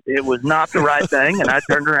tub. It was not the right thing, and I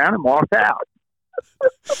turned around and walked out.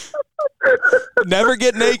 Never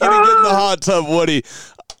get naked and get in the hot tub, Woody.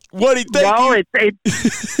 Woody, thank you.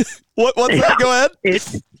 What's that? Go ahead.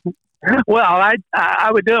 Well, I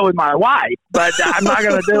would do it with my wife, but I'm not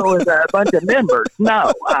going to do it with a bunch of members.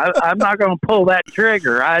 No, I'm not going to pull that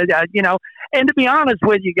trigger. And to be honest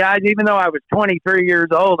with you guys, even though I was 23 years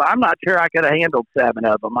old, I'm not sure I could have handled 7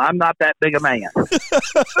 of them. I'm not that big a man.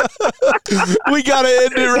 We got to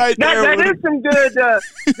end it right there. That is some good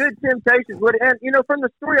temptations. And from the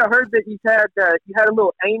story, I heard that you had a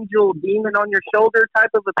little angel demon on your shoulder type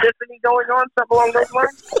of epiphany going on, something along those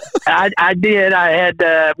lines. I did. I had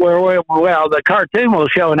the cartoon will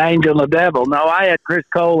show an angel and the devil. No, I had Chris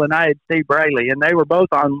Cole and I had Steve Braley, and they were both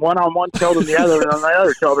on one shoulder and the other on the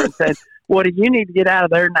other shoulder, and said, Woody, you need to get out of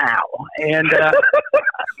there now. And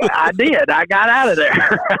I did. I got out of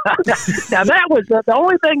there. Now, that was the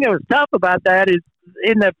only thing that was tough about that is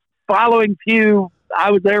in the following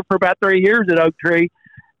I was there for about 3 years at Oak Tree.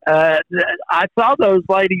 I saw those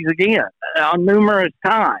ladies again on numerous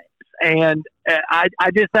times. And I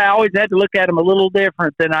always had to look at them a little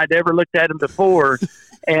different than I'd ever looked at them before.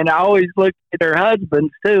 And I always looked at their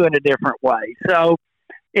husbands, too, in a different way. So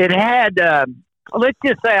it had... let's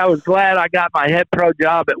just say I was glad I got my head pro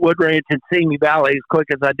job at Wood Ranch in Simi Valley as quick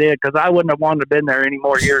as I did, because I wouldn't have wanted to have been there any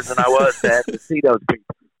more years than I was to have to see those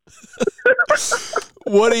people.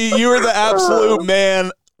 Woody, you are the absolute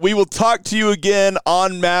man. We will talk to you again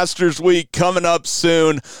on Masters Week coming up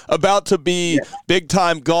soon. About to be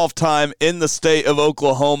big-time golf time in the state of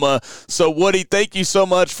Oklahoma. So, Woody, thank you so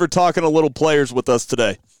much for talking a little players with us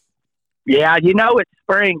today. Yeah, it's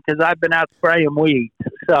spring because I've been out spraying weeds.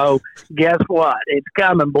 So guess what? It's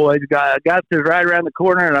coming, boys. Augusta's right around the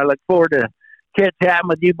corner, and I look forward to chit-chatting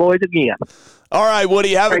with you boys again. All right,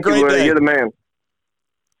 Woody, have a great day. You're the man.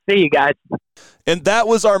 See you guys. And that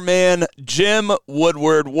was our man, Jim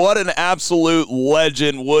Woodward. What an absolute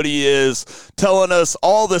legend Woody is, telling us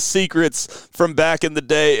all the secrets from back in the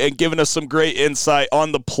day and giving us some great insight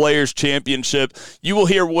on the Players' Championship. You will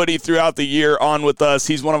hear Woody throughout the year on with us.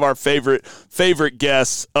 He's one of our favorite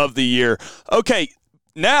guests of the year. Okay,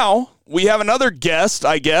 now we have another guest,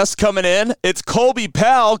 I guess, coming in. It's Colby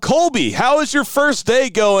Powell. Colby, how is your first day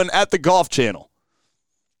going at the Golf Channel?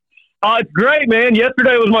 It's great, man.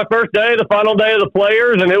 Yesterday was my first day, the final day of the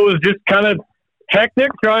Players, and it was just kind of hectic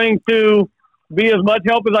trying to be as much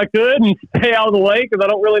help as I could and stay out of the way because I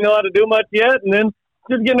don't really know how to do much yet. And then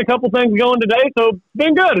just getting a couple things going today, so it's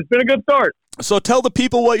been good. It's been a good start. So tell the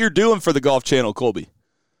people what you're doing for the Golf Channel, Colby.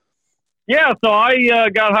 Yeah, so I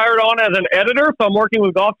got hired on as an editor, so I'm working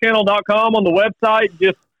with golfchannel.com on the website,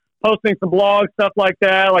 just posting some blogs, stuff like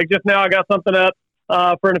that. Like just now I got something up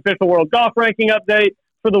for an official World Golf Ranking update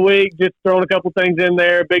for the week, just throwing a couple things in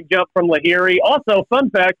there. Big jump from Lahiri. Also, fun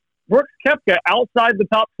fact, Brooks Koepka outside the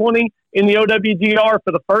top 20 in the OWGR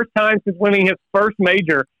for the first time since winning his first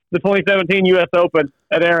major, the 2017 U.S. Open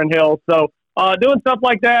at Erin Hills. So doing stuff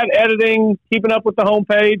like that, editing, keeping up with the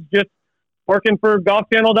homepage, just working for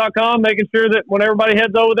golfchannel.com, making sure that when everybody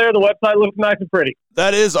heads over there, the website looks nice and pretty.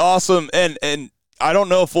 That is awesome. And I don't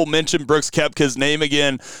know if we'll mention Brooks Koepka's name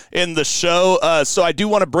again in the show, so I do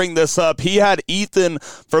want to bring this up. He had Ethan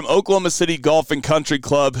from Oklahoma City Golf and Country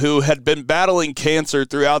Club, who had been battling cancer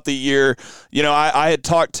throughout the year. You know, I had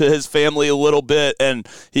talked to his family a little bit, and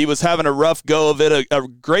he was having a rough go of it, a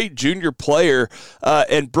great junior player,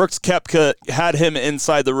 and Brooks Koepka had him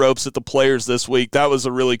inside the ropes at the Players this week. That was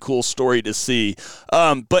a really cool story to see.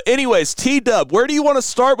 But anyways, T-Dub, where do you want to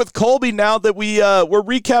start with Colby now that we're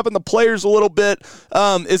recapping the Players a little bit?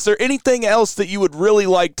 Is there anything else that you would really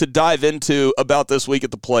like to dive into about this week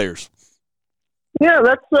at the Players? Yeah,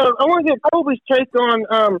 that's. I want to get Colby's take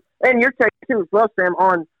on, and your take too as well, Sam,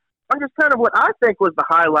 on just kind of what I think was the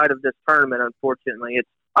highlight of this tournament. Unfortunately, it's.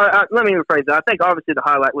 Let me rephrase that. I think obviously the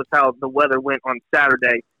highlight was how the weather went on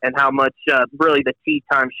Saturday and how much really the tee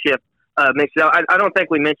time shift mix it out. I don't think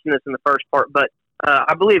we mentioned this in the first part, but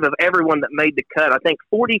I believe of everyone that made the cut, I think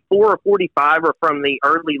 44 or 45 are from the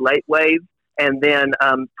early late wave, and then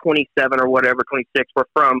 27 or whatever, 26 were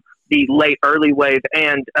from the late early wave.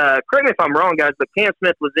 And correct me if I'm wrong, guys, but Cam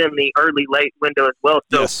Smith was in the early late window as well.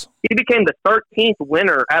 So yes. He became the 13th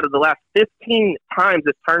winner out of the last 15 times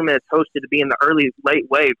this tournament is hosted to be in the early late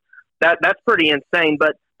wave. That's pretty insane,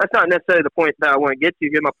 but that's not necessarily the point that I want to get to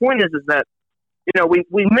here. My point is that,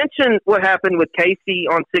 we mentioned what happened with Casey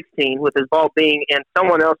on 16 with his ball being in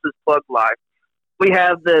someone else's plug live. We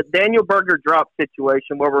have the Daniel Berger drop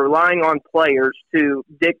situation where we're relying on players to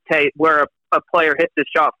dictate where a player hits a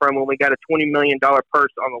shot from when we got a $20 million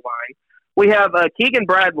purse on the line. We have Keegan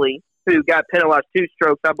Bradley, who got penalized 2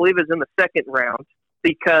 strokes, I believe is in the second round,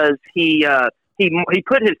 because he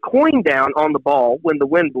put his coin down on the ball when the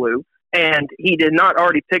wind blew, and he did not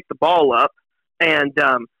already pick the ball up. And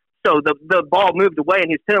so the ball moved away, and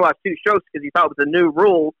he was penalized 2 strokes because he thought it was a new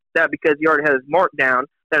rule that because he already had his mark down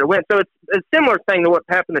that it went. So it's a similar thing to what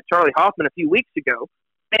happened to Charlie Hoffman a few weeks ago.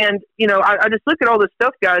 And, I just look at all this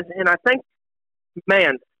stuff, guys, and I think,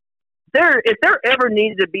 man, if there ever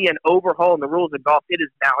needed to be an overhaul in the rules of golf, it is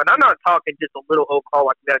now. And I'm not talking just a little overhaul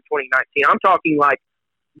like we got in 2019. I'm talking like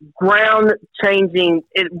ground changing.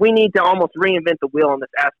 We need to almost reinvent the wheel on this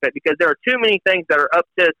aspect because there are too many things that are up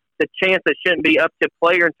to the chance that shouldn't be up to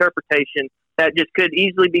player interpretation that just could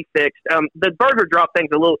easily be fixed. The Berger drop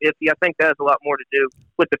thing's a little iffy. I think that has a lot more to do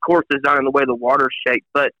with the course design and the way the water's shaped.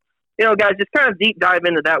 But, guys, just kind of deep dive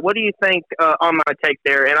into that. What do you think on my take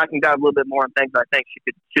there? And I can dive a little bit more on things I think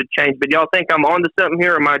should change. But y'all think I'm onto something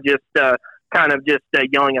here, or am I just kind of just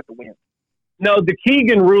yelling at the wind? No, the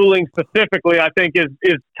Keegan ruling specifically, I think,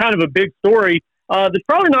 is kind of a big story that's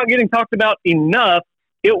probably not getting talked about enough.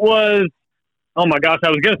 It was, oh my gosh, I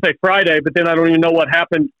was going to say Friday, but then I don't even know what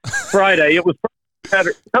happened Friday. It was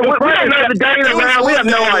Saturday. We have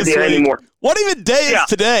no idea anymore. What even day is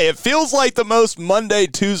today? It feels like the most Monday,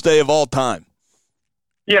 Tuesday of all time.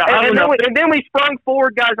 Yeah, and then we sprung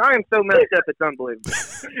forward, guys. I am so messed up, it's unbelievable.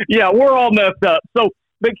 Yeah, we're all messed up. So,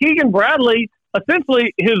 but Keegan Bradley,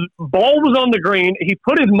 essentially, his ball was on the green. He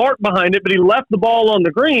put his mark behind it, but he left the ball on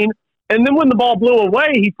the green. And then when the ball blew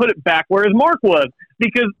away, he put it back where his mark was.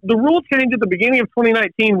 Because the rule change at the beginning of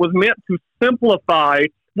 2019 was meant to simplify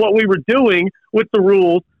what we were doing with the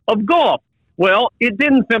rules of golf. Well, it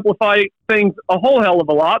didn't simplify things a whole hell of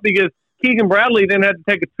a lot because Keegan Bradley then had to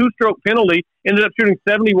take a 2-stroke penalty, ended up shooting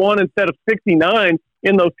 71 instead of 69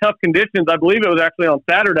 in those tough conditions. I believe it was actually on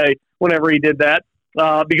Saturday whenever he did that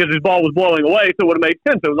because his ball was blowing away, so it would have made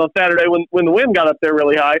sense. It was on Saturday when the wind got up there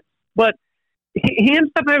really high. But he ends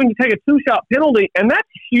up having to take a 2-shot penalty, and that's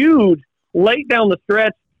huge late down the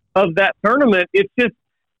stretch of that tournament.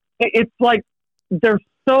 It's like they're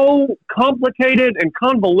so complicated and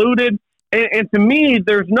convoluted, and to me,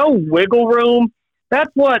 there's no wiggle room. That's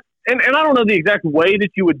what, and I don't know the exact way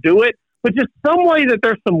that you would do it, but just some way that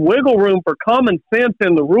there's some wiggle room for common sense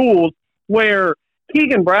in the rules where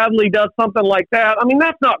Keegan Bradley does something like that. I mean,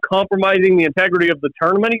 that's not compromising the integrity of the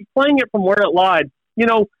tournament. He's playing it from where it lied.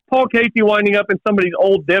 Paul Casey winding up in somebody's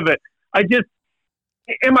old divot.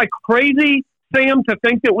 Am I crazy, Sam, to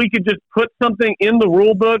think that we could just put something in the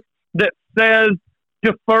rule book that says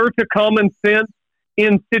defer to common sense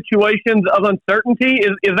in situations of uncertainty?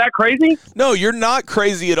 Is that crazy? No, you're not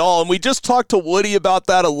crazy at all. And we just talked to Woody about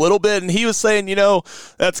that a little bit, and he was saying,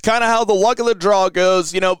 that's kind of how the luck of the draw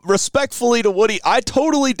goes. Respectfully to Woody, I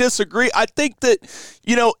totally disagree. I think that,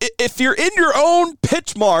 if you're in your own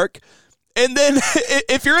pitch mark, and then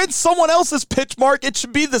if you're in someone else's pitch mark, it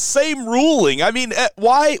should be the same ruling. I mean,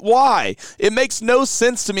 why? It makes no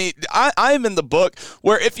sense to me. I'm in the book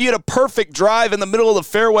where if you had a perfect drive in the middle of the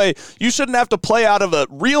fairway, you shouldn't have to play out of a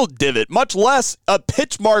real divot, much less a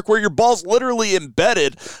pitch mark where your ball's literally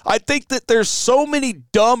embedded. I think that there's so many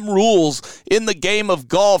dumb rules in the game of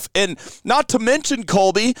golf. And not to mention,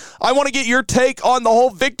 Colby, I want to get your take on the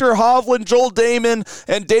whole Victor Hovland, Joel Damon,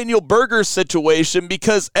 and Daniel Berger situation,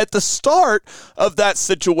 because at the start of that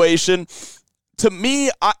situation, to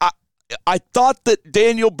me, I thought that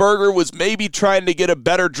Daniel Berger was maybe trying to get a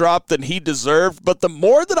better drop than he deserved, but the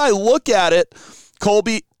more that I look at it,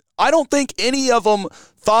 Colby, I don't think any of them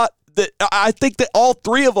thought that. I think that all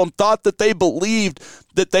three of them thought that they believed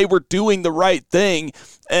that they were doing the right thing,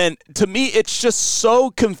 And to me, it's just so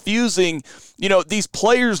confusing. You know, these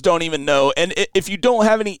players don't even know. And if you don't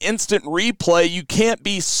have any instant replay, you can't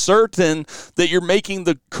be certain that you're making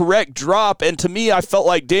the correct drop. And to me, I felt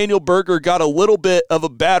like Daniel Berger got a little bit of a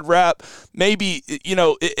bad rap. Maybe, you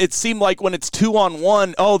know, it seemed like when it's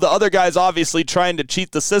 2-on-1, oh, the other guy's obviously trying to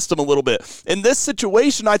cheat the system a little bit. In this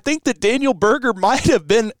situation, I think that Daniel Berger might have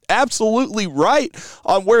been absolutely right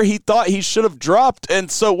on where he thought he should have dropped.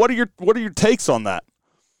 And so what are your takes on that?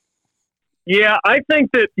 Yeah, I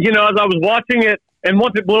think that, you know, as I was watching it, and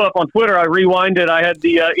once it blew up on Twitter, I rewinded. I had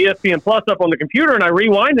the ESPN Plus up on the computer, and I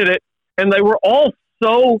rewinded it, and they were all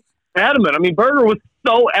so adamant. I mean, Berger was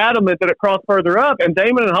so adamant that it crossed further up, and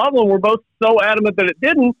Damon and Hovland were both so adamant that it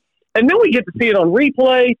didn't. And then we get to see it on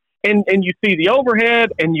replay, and you see the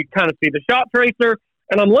overhead, and you kind of see the shot tracer,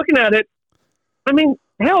 and I'm looking at it. I mean,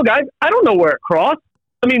 hell, guys, I don't know where it crossed.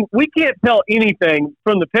 I mean, we can't tell anything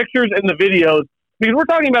from the pictures and the videos, because we're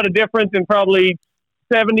talking about a difference in probably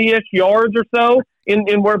 70-ish yards or so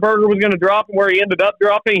in where Berger was going to drop and where he ended up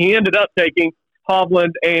dropping. He ended up taking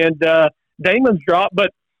Hovland and Damon's drop.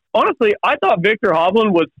 But honestly, I thought Victor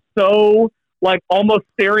Hovland was so, like, almost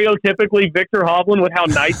stereotypically Victor Hovland with how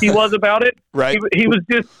nice he was about it. Right. He was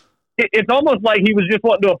just – it's almost like he was just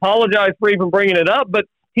wanting to apologize for even bringing it up, but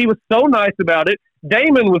he was so nice about it.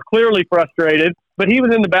 Damon was clearly frustrated, but he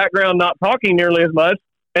was in the background not talking nearly as much.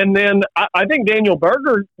 And then I think Daniel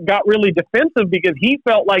Berger got really defensive because he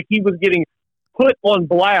felt like he was getting put on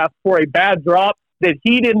blast for a bad drop that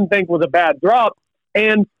he didn't think was a bad drop.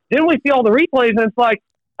 And then we see all the replays, and it's like,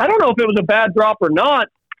 I don't know if it was a bad drop or not.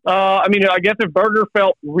 I mean, I guess if Berger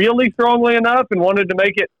felt really strongly enough and wanted to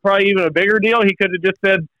make it probably even a bigger deal, he could have just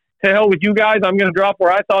said, to hell with you guys, I'm going to drop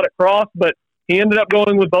where I thought it crossed. But he ended up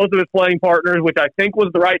going with both of his playing partners, which I think was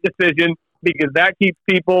the right decision because that keeps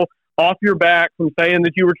people off your back from saying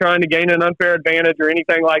that you were trying to gain an unfair advantage or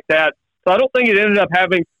anything like that. So I don't think it ended up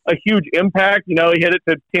having a huge impact. You know, he hit it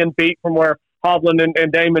to 10 feet from where Hovland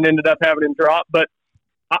and Damon ended up having him drop. But,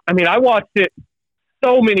 I mean, I watched it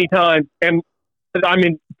so many times. And, I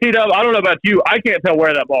mean, T-Dub, I don't know about you. I can't tell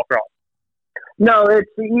where that ball crossed. No,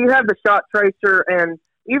 you have the shot tracer, and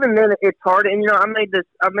even then it's hard. And, you know, I made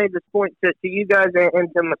this point to you guys and to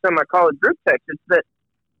some of my college group texts that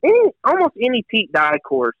almost any Pete Dye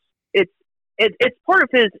course, it's part of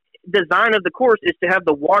his design of the course is to have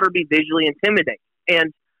the water be visually intimidating.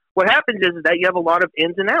 And what happens is that you have a lot of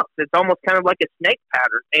ins and outs. It's almost kind of like a snake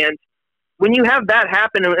pattern. And when you have that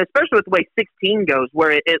happen, especially with the way 16 goes,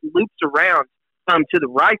 where it loops around to the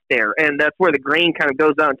right there, and that's where the green kind of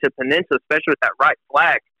goes on to Peninsula, especially with that right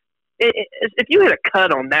flag. If you hit a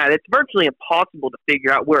cut on that, it's virtually impossible to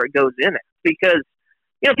figure out where it goes in at because,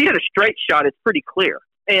 you know, if you hit a straight shot, it's pretty clear.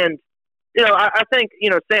 And you know, I think, you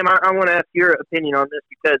know, Sam, I want to ask your opinion on this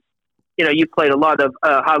because, you know, you played a lot of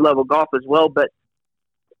high-level golf as well. But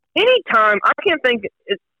anytime, I can't think,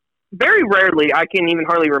 very rarely, I can even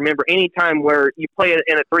hardly remember any time where you play it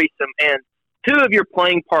in a threesome and two of your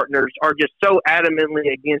playing partners are just so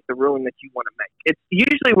adamantly against the ruling that you want to make. It's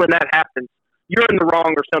usually when that happens, you're in the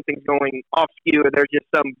wrong or something's going off skew or there's just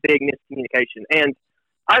some big miscommunication. And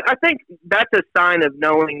I think that's a sign of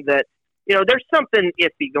knowing that, you know, there's something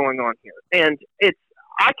iffy going on here. And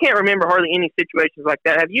I can't remember hardly any situations like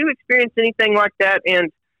that. Have you experienced anything like that? And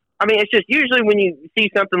I mean, it's just usually when you see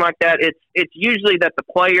something like that, it's usually that the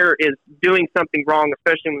player is doing something wrong,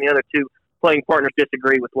 especially when the other two playing partners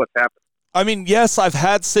disagree with what's happened. I mean, yes, I've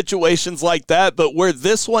had situations like that, but where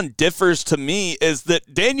this one differs to me is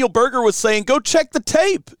that Daniel Berger was saying, go check the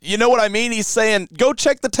tape. You know what I mean? He's saying, go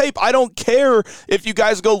check the tape. I don't care if you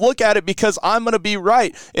guys go look at it because I'm going to be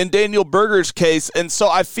right in Daniel Berger's case. And so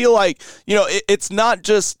I feel like, you know, it's not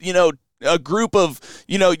just, you know, a group of,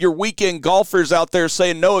 you know, your weekend golfers out there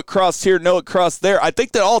saying, no, it crossed here, no, it crossed there. I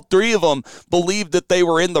think that all three of them believed that they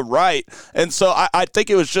were in the right. And so I think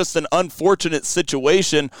it was just an unfortunate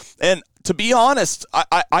situation. And to be honest,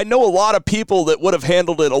 I know a lot of people that would have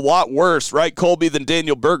handled it a lot worse, right, Colby, than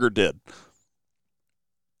Daniel Berger did.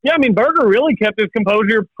 Yeah, I mean, Berger really kept his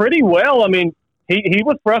composure pretty well. I mean, he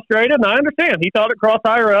was frustrated, and I understand. He thought it crossed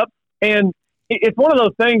higher up, and it's one of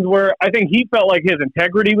those things where I think he felt like his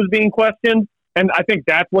integrity was being questioned, and I think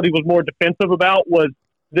that's what he was more defensive about was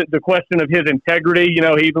the question of his integrity. You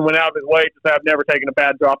know, he even went out of his way to say, I've never taken a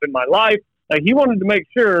bad drop in my life. Like, he wanted to make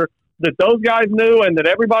sure that those guys knew and that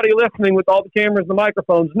everybody listening with all the cameras and the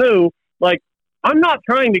microphones knew, like, I'm not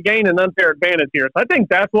trying to gain an unfair advantage here. So I think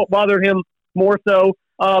that's what bothered him more so.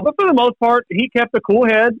 But for the most part, he kept a cool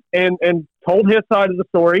head and told his side of the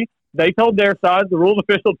story. They told their side. The rules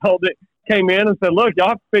official came in and said, look, y'all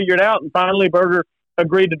have to figure it out. And finally, Berger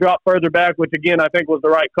agreed to drop further back, which, again, I think was the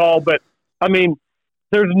right call. But, I mean,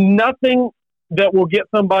 there's nothing that will get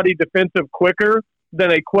somebody defensive quicker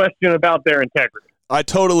than a question about their integrity. I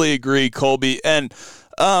totally agree, Colby. And,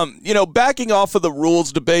 backing off of the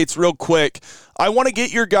rules debates real quick, I want to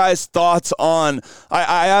get your guys' thoughts on,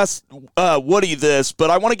 I asked Woody this, but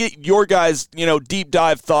I want to get your guys', deep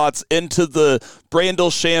dive thoughts into the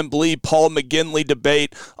Brandel Chamblee, Paul McGinley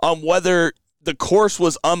debate on whether the course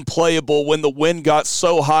was unplayable when the wind got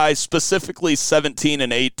so high, specifically 17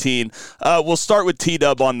 and 18. We'll start with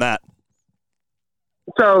T-Dub on that.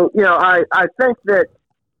 So, I think that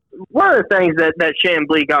one of the things that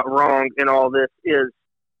Chamblee got wrong in all this is,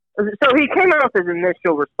 so he came out with his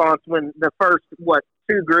initial response when the first,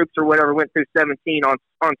 two groups or whatever went through 17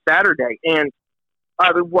 on Saturday. And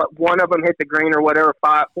one of them hit the green or whatever,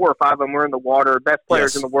 4 or 5 of them were in the water. Best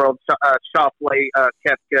players in the world, Schauffele,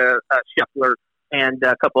 Koepka, Scheffler, and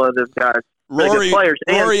a couple of those guys. Rory, good players.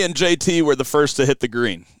 Rory and JT were the first to hit the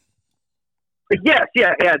green. Yes,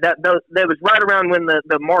 yeah. That was right around when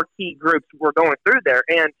the marquee groups were going through there.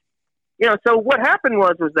 And, so what happened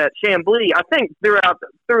was that Chamblee, I think, threw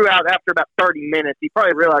out after about 30 minutes. He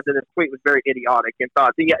probably realized that his tweet was very idiotic and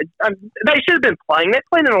thought, they should have been playing. They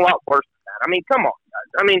played in a lot worse than that. I mean, come on,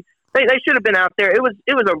 guys. I mean, they should have been out there. It was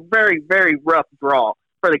a very, very rough draw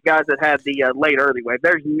for the guys that had the late early wave.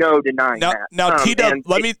 There's no denying that. Now, T-Dub,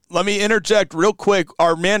 let me interject real quick.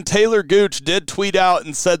 Our man Taylor Gooch did tweet out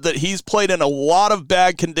and said that he's played in a lot of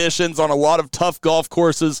bad conditions on a lot of tough golf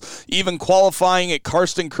courses, even qualifying at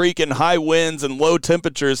Karsten Creek in high winds and low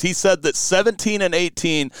temperatures. He said that 17 and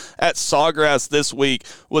 18 at Sawgrass this week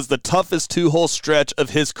was the toughest 2-hole stretch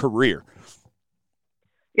of his career.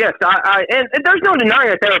 Yes, and there's no denying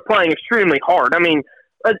that they were playing extremely hard. I mean,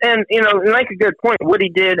 and make a good point. What he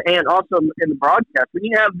did, and also in the broadcast, when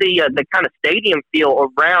you have the kind of stadium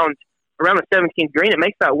feel around the 17th green, it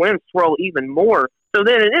makes that wind swirl even more. So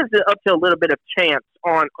then it is up to a little bit of chance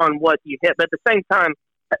on what you hit, but at the same time,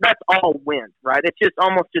 that's all wind, right? It's just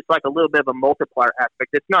almost just like a little bit of a multiplier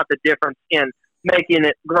aspect. It's not the difference in making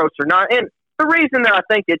it gross or not. And the reason that I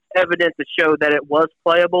think it's evident to show that it was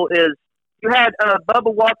playable is you had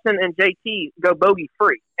Bubba Watson and JT go bogey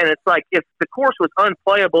free. And it's like, if the course was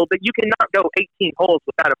unplayable, but you cannot go 18 holes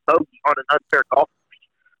without a bogey on an unfair golf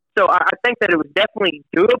course. So I think that it was definitely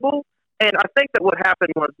doable. And I think that what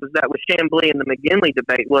happened was that with Chamblee and the McGinley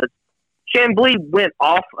debate was Chamblee went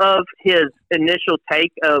off of his initial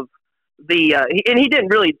take of and he didn't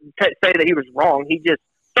really say that he was wrong. He just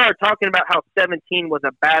started talking about how 17 was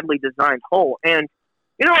a badly designed hole. And,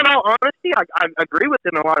 in all honesty, I agree with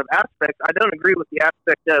him in a lot of aspects. I don't agree with the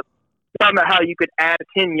aspect of talking about how you could add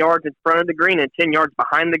 10 yards in front of the green and 10 yards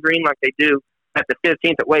behind the green like they do at the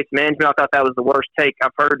 15th at Waste Management. I thought that was the worst take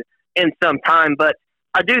I've heard in some time. But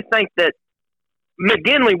I do think that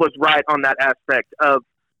McGinley was right on that aspect of,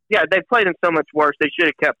 they played him so much worse. They should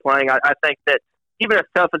have kept playing. I think that even as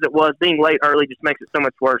tough as it was, being late early just makes it so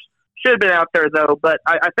much worse. Should have been out there, though. But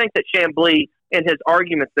I think that Chamblee and his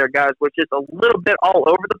arguments there, guys, was just a little bit all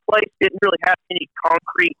over the place. Didn't really have any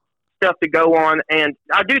concrete stuff to go on. And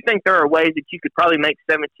I do think there are ways that you could probably make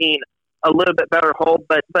 17 a little bit better hole.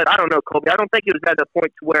 But I don't know, Colby. I don't think it was at the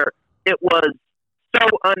point to where it was so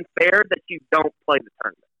unfair that you don't play the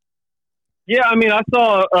tournament. Yeah, I mean, I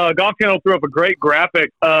saw Golf Channel threw up a great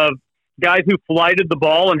graphic of guys who flighted the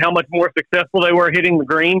ball and how much more successful they were hitting the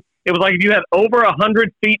green. It was like if you had over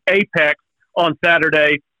 100 feet apex on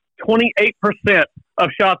Saturday, 28% of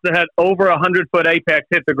shots that had over 100-foot apex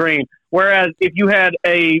hit the green. Whereas if you had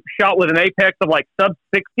a shot with an apex of like sub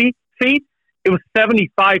 60 feet, it was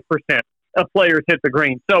 75% of players hit the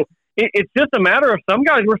green. So it's just a matter of some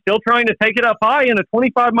guys were still trying to take it up high in a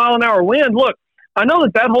 25-mile-an-hour wind. Look, I know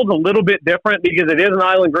that hole's a little bit different because it is an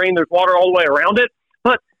island green. There's water all the way around it.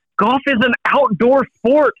 But golf is an outdoor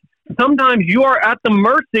sport. Sometimes you are at the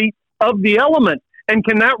mercy of the elements. And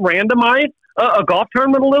can that randomize a golf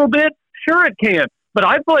tournament a little bit? Sure it can. But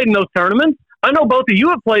I've played in those tournaments. I know both of you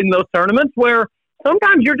have played in those tournaments where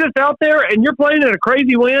sometimes you're just out there and you're playing in a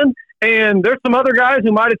crazy wind and there's some other guys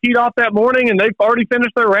who might have teed off that morning and they've already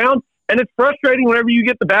finished their round. And it's frustrating whenever you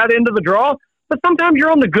get the bad end of the draw. But sometimes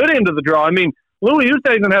you're on the good end of the draw. I mean, Louis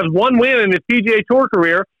Oosthuizen has one win in his PGA Tour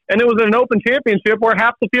career, and it was in an Open Championship where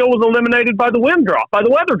half the field was eliminated by the wind draw, by the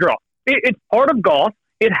weather draw. It's part of golf.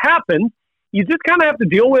 It happens. You just kind of have to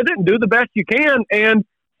deal with it and do the best you can and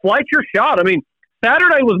flight your shot. I mean,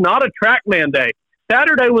 Saturday was not a TrackMan day.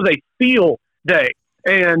 Saturday was a feel day.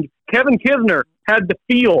 And Kevin Kisner had the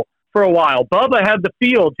feel for a while. Bubba had the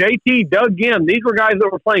feel. JT, Doug Ginn, these were guys that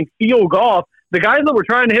were playing feel golf. The guys that were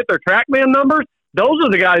trying to hit their TrackMan numbers, those are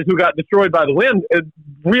the guys who got destroyed by the wind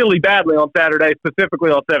really badly on Saturday,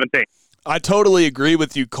 specifically on 17. I totally agree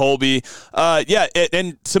with you, Colby.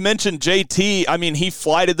 And to mention JT, I mean, he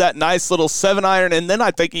flighted that nice little 7-iron, and then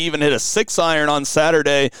I think he even hit a 6-iron on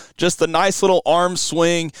Saturday. Just a nice little arm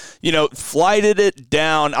swing, flighted it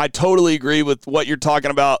down. I totally agree with what you're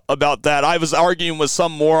talking about that. I was arguing with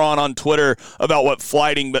some moron on Twitter about what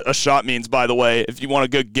flighting a shot means, by the way. If you want a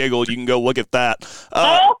good giggle, you can go look at that.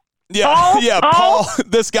 Paul.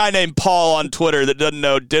 This guy named Paul on Twitter that doesn't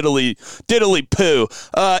know diddly poo.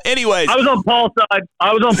 Anyways, I was on Paul's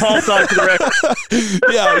side for the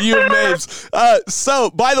record. Yeah, you and Maves. So,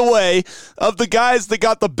 by the way, of the guys that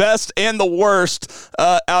got the best and the worst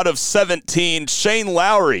out of 17, Shane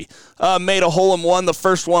Lowry made a hole-in-one, the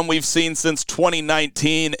first one we've seen since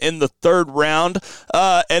 2019 in the third round.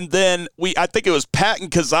 And then I think it was Pat and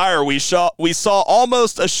Kazire. We saw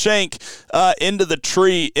almost a shank into the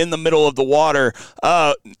tree in the middle of the water.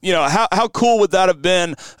 How cool would that have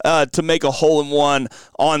been to make a hole-in-one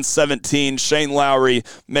on 17? Shane Lowry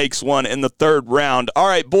makes one in the third round. All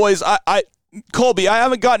right, boys, Colby, I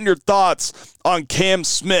haven't gotten your thoughts on Cam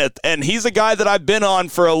Smith, and he's a guy that I've been on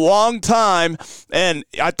for a long time, and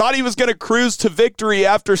I thought he was going to cruise to victory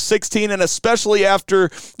after 16, and especially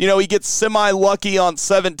after, he gets semi-lucky on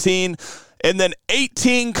 17, and then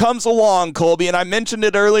 18 comes along, Colby, and I mentioned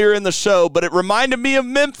it earlier in the show, but it reminded me of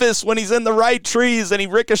Memphis when he's in the right trees and he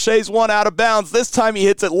ricochets one out of bounds. This time he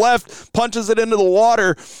hits it left, punches it into the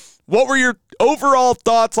water. What were your overall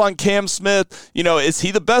thoughts on Cam Smith? Is he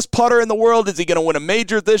the best putter in the world? Is he going to win a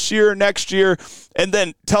major this year, next year? And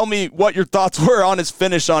then tell me what your thoughts were on his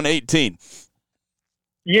finish on 18.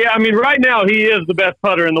 Yeah, I mean, right now he is the best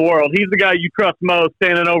putter in the world. He's the guy you trust most,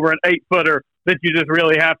 standing over an 8-footer that you just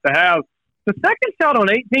really have to have. The second shot on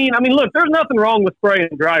 18, I mean, look, there's nothing wrong with spraying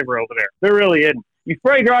driver over there. There really isn't. You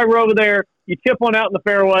spray driver over there, you chip one out in the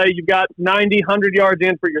fairway, you've got 90, 100 yards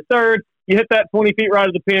in for your third. You hit that 20 feet right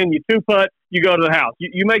of the pin, you 2-putt, you go to the house.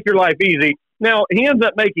 You make your life easy. Now, he ends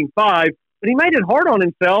up making 5, but he made it hard on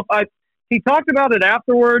himself. He talked about it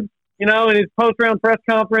afterwards, in his post-round press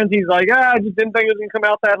conference. He's like, I just didn't think it was going to come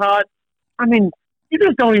out that hot. I mean, you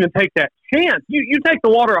just don't even take that chance. You take the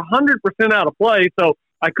water 100% out of play, so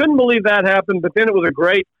I couldn't believe that happened, but then it was a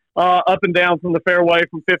great up and down from the fairway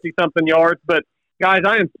from 50-something yards. But, guys,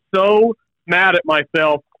 I am so mad at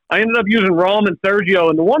myself. I ended up using Rom and Sergio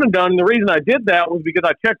in the one and done. And the reason I did that was because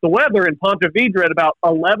I checked the weather in Ponte Vedra at about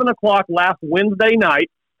 11 o'clock last Wednesday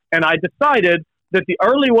night, and I decided that the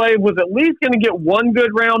early wave was at least going to get one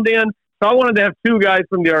good round in, so I wanted to have 2 guys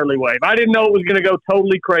from the early wave. I didn't know it was going to go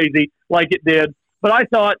totally crazy like it did, but I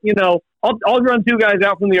thought, I'll run 2 guys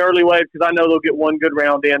out from the early wave because I know they'll get one good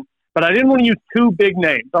round in. But I didn't want to use 2 big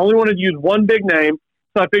names. I only wanted to use 1 big name,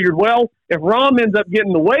 so I figured, well, if Rom ends up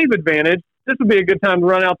getting the wave advantage, this would be a good time to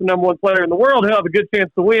run out the number 1 player in the world. He'll have a good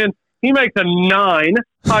chance to win. He makes a 9,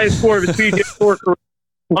 highest score of his PGA Tour career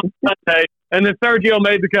on Sunday. And then Sergio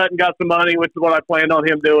made the cut and got some money, which is what I planned on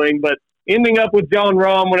him doing. But ending up with John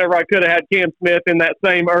Rahm whenever I could have had Cam Smith in that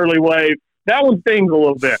same early wave, that one stings a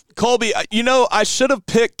little bit. Colby, I should have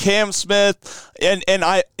picked Cam Smith, and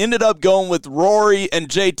I ended up going with Rory and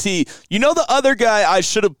JT. The other guy I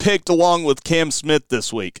should have picked along with Cam Smith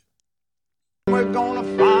this week? We're gonna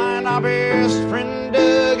find our best friend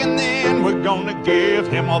Doug, and then we're gonna give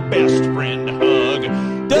him a best friend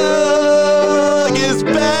hug. Doug is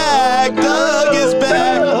back. Doug is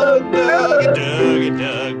back.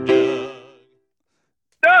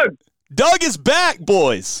 Doug is back,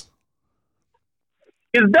 boys.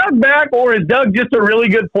 Is Doug back, or is Doug just a really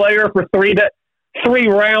good player for 3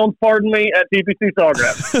 rounds, at TPC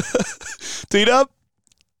Sawgrass? T-Dub?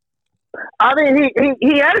 I mean,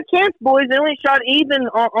 he had a chance, boys. They only shot even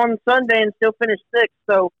on Sunday and still finished 6th.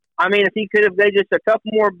 So, I mean, if he could have made just a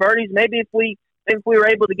couple more birdies, maybe if we were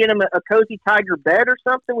able to get him a cozy Tiger bed or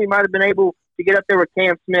something, we might have been able to get up there with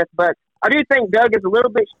Cam Smith. But I do think Doug is a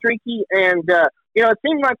little bit streaky, and it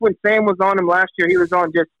seemed like when Sam was on him last year, he was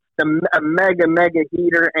on just a mega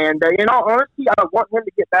heater. And in all honesty, I want him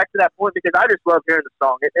to get back to that point because I just love hearing the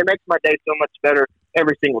song. It makes my day so much better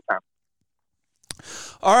every single time.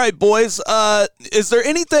 All right, boys. Is there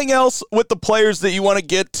anything else with the players that you want to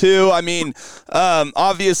get to? I mean,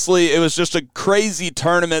 obviously, it was just a crazy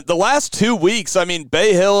tournament. The last 2 weeks, I mean,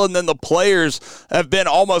 Bay Hill and then the players have been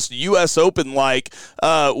almost U.S. Open-like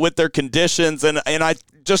with their conditions, and I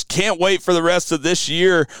just can't wait for the rest of this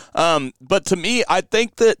year. But to me, I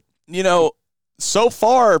think that, so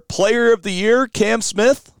far, player of the year, Cam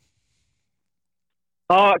Smith?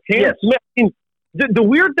 Cam Smith. The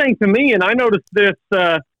weird thing to me, and I noticed this,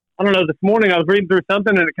 this morning I was reading through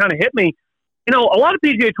something and it kind of hit me. A lot of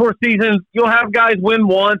PGA Tour seasons, you'll have guys win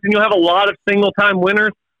once and you'll have a lot of single-time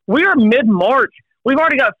winners. We are mid-March. we've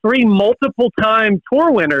already got 3 multiple-time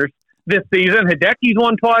tour winners this season. Hideki's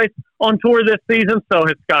won twice on tour this season, so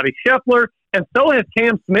has Scotty Scheffler, and so has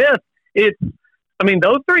Cam Smith.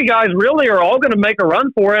 Those 3 guys really are all going to make a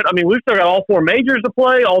run for it. I mean, we've still got all 4 majors to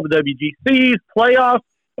play, all the WGCs, playoffs.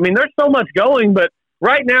 I mean, there's so much going, but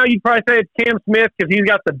right now you'd probably say it's Cam Smith because he's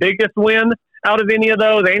got the biggest win out of any of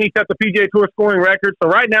those, and he set the PGA Tour scoring record. So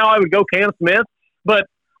right now I would go Cam Smith. But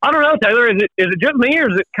I don't know, Taylor, is it just me, or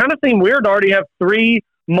does it kind of seem weird to already have 3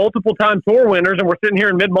 multiple-time tour winners, and we're sitting here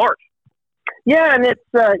in mid-March? Yeah, and it's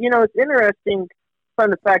it's interesting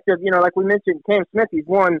from the fact of, like we mentioned, Cam Smith, he's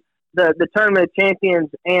won the Tournament of Champions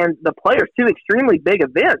and the Players, 2 extremely big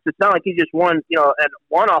events. It's not like he just won, a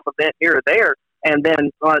one-off event here or there, and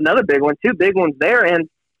then another big one, 2 big ones there. And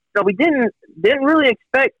we didn't really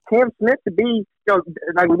expect Cam Smith to be,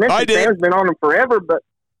 like we mentioned, Sam's been on him forever, but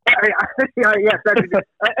yes, that's good.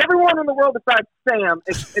 Everyone in the world besides Sam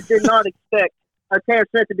it did not expect Cam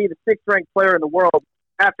Smith to be the 6th ranked player in the world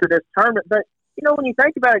after this tournament. But when you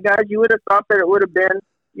think about it, guys, you would have thought that it would have been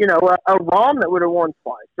a Rahm that would have won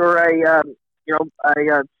twice, or a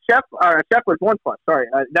Scheffler's won twice. Sorry,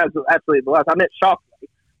 that was absolutely the last. I meant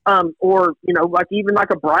Schauffele, or like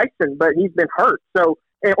a Bryson, but he's been hurt. So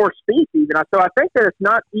or Spieth even. So I think that it's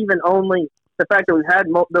not even only the fact that we've had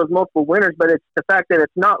those multiple winners, but it's the fact that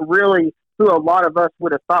it's not really who a lot of us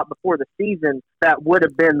would have thought before the season that would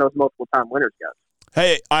have been those multiple time winners, guys.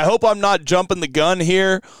 Hey, I hope I'm not jumping the gun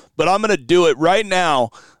here, but I'm going to do it right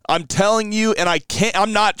now. I'm telling you, and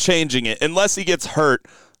I'm not changing it unless he gets hurt.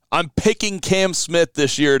 I'm picking Cam Smith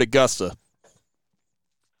this year at Augusta.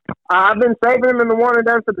 I've been saving him in the one and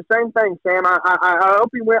done for the same thing, Sam. I hope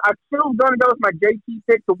he wins. I'm still going to go with my JT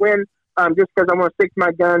pick to win, just because I want to stick to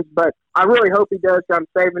my guns, but I really hope he does, so I'm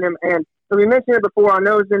saving him. And we mentioned it before, I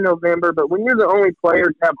know it's in November, but when you're the only player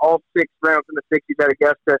to have all 6 rounds in the 60s at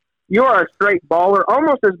Augusta, you are a straight baller,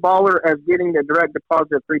 almost as baller as getting the direct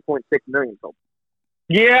deposit of $3.6 million.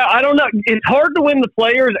 Yeah, I don't know. It's hard to win the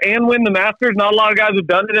Players and win the Masters. Not a lot of guys have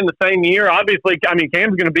done it in the same year. Obviously,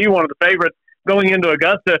 Cam's going to be one of the favorites going into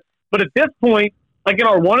Augusta. But at this point, like in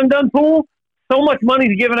our one-and-done pool, so much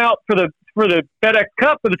money's given out for the FedEx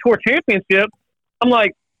Cup, for the Tour Championship. I'm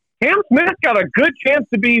like, Cam Smith's got a good chance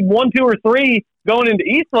to be 1, 2, or 3 going into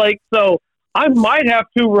Eastlake. So I might have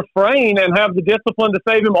to refrain and have the discipline to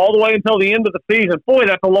save him all the way until the end of the season. Boy,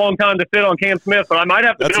 that's a long time to sit on Cam Smith, but I might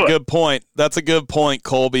have to do it. That's a good point. That's a good point,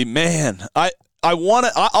 Colby. Man,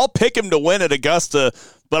 I'll pick him to win at Augusta,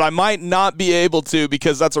 but I might not be able to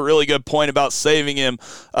because that's a really good point about saving him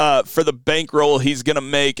for the bankroll he's going to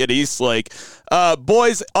make at Eastlake.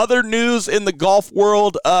 Boys, other news in the golf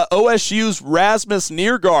world, OSU's Rasmus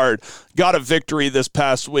Niergaard got a victory this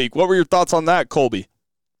past week. What were your thoughts on that, Colby?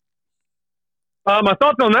 My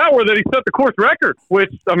thoughts on that were that he set the course record,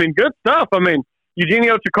 which, good stuff.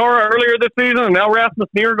 Eugenio Chikara earlier this season, and now Rasmus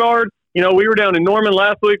Niergaard. We were down in Norman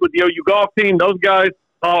last week with the OU golf team. Those guys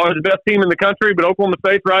are the best team in the country, but Oklahoma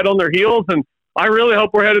State's right on their heels, and I really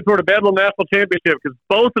hope we're headed toward a Bedlam National Championship because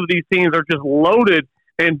both of these teams are just loaded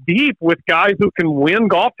and deep with guys who can win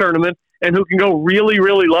golf tournaments and who can go really,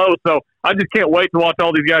 really low. So I just can't wait to watch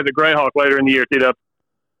all these guys at Greyhawk later in the year, T-Dub.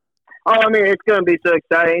 Oh, it's going to be so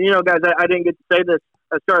exciting. Guys, I didn't get to say this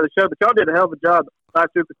at the start of the show, but y'all did a hell of a job last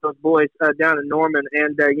week with those boys down in Norman.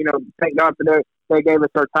 And, thank God for they gave us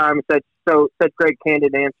our time and such great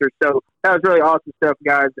candid answers. So that was really awesome stuff,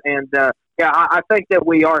 guys. And, I think that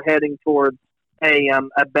we are heading towards a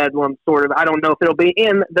Bedlam sort of. I don't know if it'll be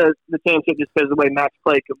in the championship just because of the way match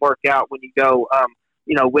play could work out when you go,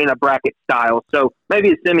 win a bracket style. So maybe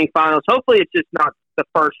the semifinals. Hopefully it's just not the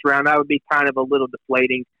first round. That would be kind of a little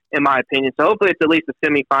deflating, in my opinion. So hopefully it's at least the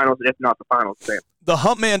semifinals, if not the finals there. The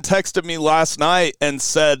Humpman texted me last night and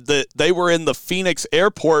said that they were in the Phoenix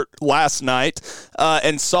airport last night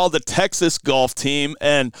and saw the Texas golf team,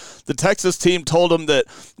 and the Texas team told them that,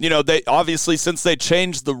 they obviously, since they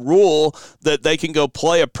changed the rule that they can go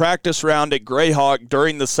play a practice round at Greyhawk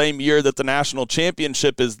during the same year that the national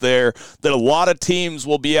championship is there, that a lot of teams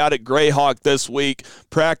will be out at Greyhawk this week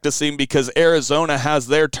practicing because Arizona has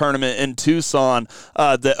their tournament in Tucson,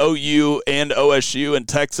 the OU and OSU and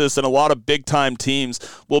Texas, and a lot of big-time teams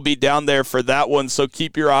will be down there for that one, so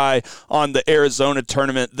keep your eye on the Arizona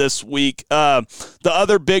tournament this week. The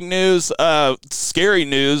other big news, scary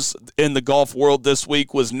news in the golf world this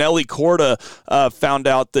week was Nelly Korda found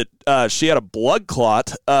out that she had a blood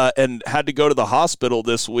clot and had to go to the hospital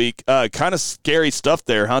this week. Kind of scary stuff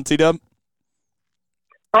there, huh, T-Dub?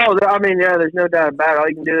 Oh, there's no doubt about it. All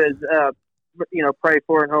you can do is, pray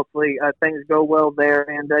for her and hopefully things go well there.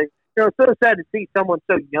 And it's so sad to see someone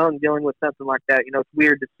so young dealing with something like that. It's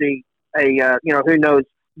weird to see who knows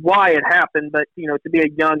why it happened, but to be a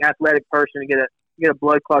young athletic person to get a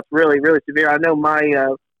blood clot's really, really severe. I know my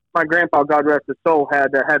grandpa, God rest his soul,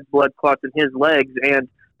 had blood clots in his legs, and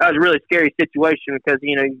that was a really scary situation because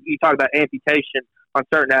you talk about amputation on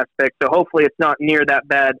certain aspects. So hopefully it's not near that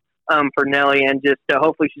bad for Nelly, and just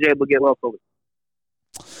hopefully she's able to get well, Colby.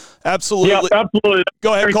 Absolutely. Yeah, absolutely.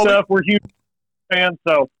 Go ahead, Colby. We're huge fans,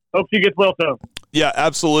 so hope she gets well soon. Yeah,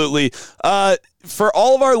 absolutely. For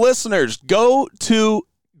all of our listeners, go to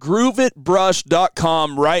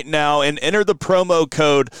grooveitbrush.com right now and enter the promo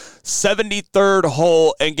code 73rd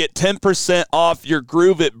hole and get 10% off your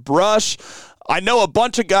Groove It brush. I know a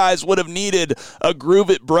bunch of guys would have needed a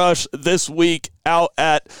Groove It brush this week out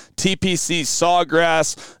at TPC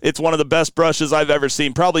Sawgrass. It's one of the best brushes I've ever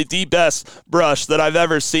seen, probably the best brush that I've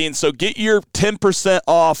ever seen. So get your 10%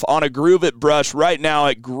 off on a Groove It brush right now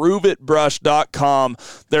at grooveitbrush.com.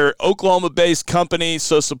 They're Oklahoma-based company,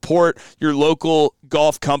 so support your local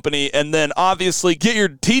golf company. And then obviously get your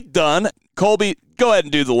teeth done. Colby, go ahead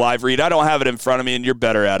and do the live read. I don't have it in front of me, and you're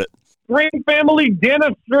better at it. Ring Family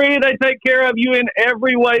Dentistry. They take care of you in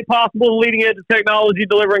every way possible. Leading edge of technology,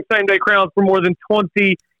 delivering same-day crowns for more than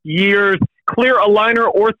 20 years. Clear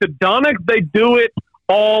aligner orthodontics. They do it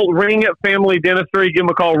all. Ring Family Dentistry. Give them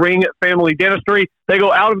a call. Ring Family Dentistry. They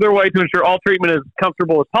go out of their way to ensure all treatment is as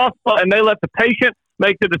comfortable as possible, and they let the patient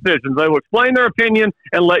make the decisions. They will explain their opinion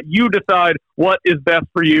and let you decide what is best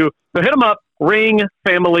for you. So hit them up. Ring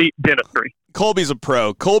Family Dentistry. Colby's a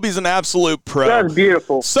pro. Colby's an absolute pro. That's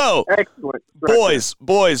beautiful. So, excellent.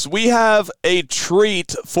 Boys, we have a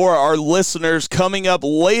treat for our listeners coming up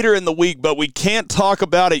later in the week, but we can't talk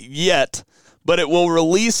about it yet. But it will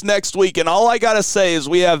release next week, and all I got to say is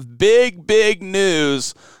we have big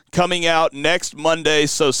news coming out next Monday,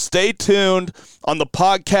 so stay tuned on the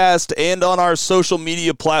podcast and on our social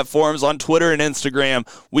media platforms on Twitter and Instagram.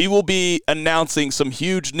 We will be announcing some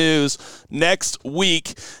huge news next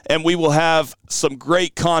week, and we will have some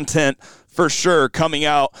great content for sure coming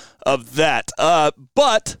out of that.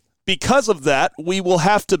 But because of that, we will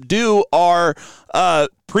have to do our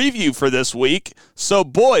preview for this week. So,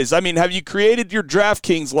 boys, have you created your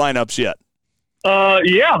DraftKings lineups yet?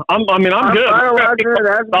 Yeah, I'm good.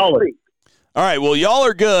 Solid. All right, well, y'all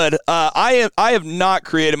are good. I have not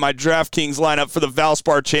created my DraftKings lineup for the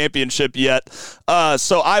Valspar Championship yet,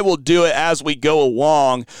 so I will do it as we go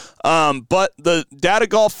along. But the Data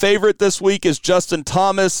Golf favorite this week is Justin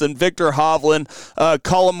Thomas and Victor Hovland.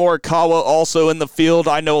 Colin Morikawa also in the field.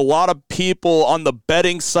 I know a lot of people on the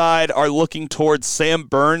betting side are looking towards Sam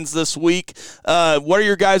Burns this week. What are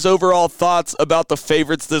your guys' overall thoughts about the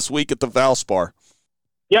favorites this week at the Valspar?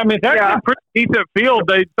 Yeah, it's actually a pretty decent field.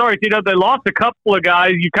 They lost a couple of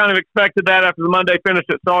guys. You kind of expected that after the Monday finish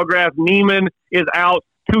at Sawgrass. Neiman is out.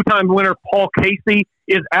 Two-time winner Paul Casey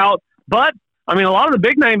is out. But, a lot of the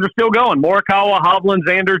big names are still going. Morikawa, Hovland,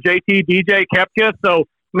 Xander, JT, DJ, Koepka. So,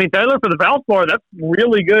 Taylor, for the Valspar, that's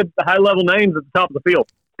really good high-level names at the top of the field.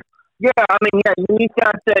 Yeah, you've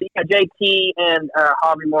got JT and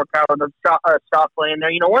Javi Morikawa, the shot play in there.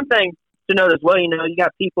 One thing to note as well, you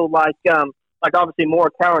got people like obviously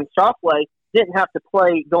Morikawa and Schauffele didn't have to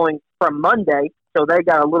play going from Monday, so they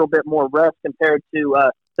got a little bit more rest compared to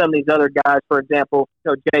some of these other guys. For example,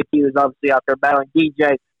 JT was obviously out there battling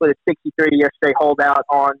DJ with a 63 yesterday holdout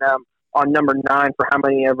on number 9 for how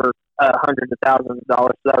many ever hundreds of thousands of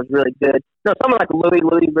dollars. So that was really good. Someone like Louis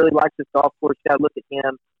really likes this golf course. You got to look at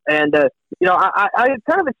him. And, I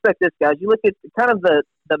kind of expect this, guys. You look at kind of the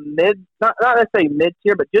mid, not necessarily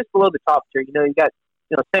mid-tier, but just below the top tier. You got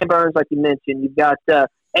Sam Burns, like you mentioned. You've got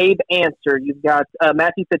Abe Answer. You've got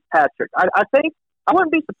Matthew Fitzpatrick. I think I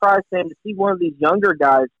wouldn't be surprised, Sam, to see one of these younger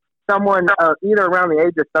guys, someone either around the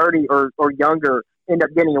age of 30 or younger, end up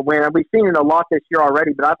getting a win. And we've seen it a lot this year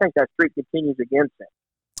already, but I think that streak continues against him.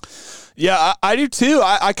 Yeah, I do too.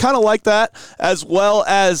 I kind of like that, as well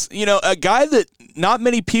as, a guy that not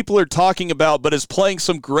many people are talking about but is playing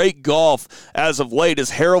some great golf as of late is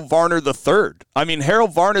Harold Varner III.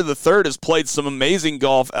 Harold Varner III has played some amazing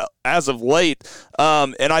golf as of late,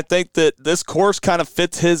 and I think that this course kind of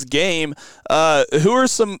fits his game. Who are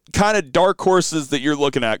some kind of dark horses that you're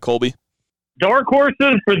looking at, Colby? Dark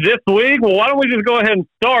horses for this week? Well, why don't we just go ahead and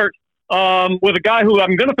start with a guy who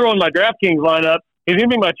I'm going to throw in my DraftKings lineup. He's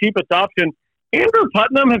going to be my cheapest option. Andrew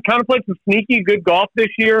Putnam has kind of played some sneaky good golf this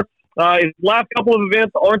year. His last couple of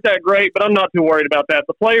events aren't that great, but I'm not too worried about that.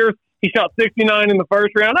 The Players, he shot 69 in the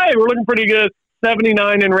first round. Hey, we're looking pretty good.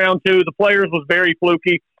 79 in round 2. The Players was very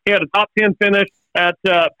fluky. He had a top 10 finish at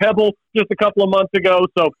Pebble just a couple of months ago,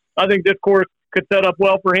 so I think this course could set up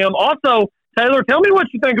well for him. Also, Taylor, tell me what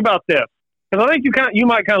you think about this, because I think you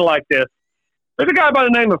might kind of like this. There's a guy by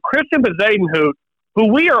the name of Christian Bezadenhout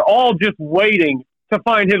who we are all just waiting to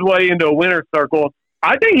find his way into a winner's circle.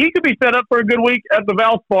 I think he could be set up for a good week at the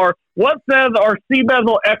Valspar. What says our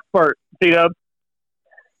C-Bezel expert, C-Dub?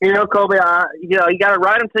 Colby, you got to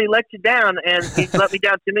ride him till he lets you down, and he's let me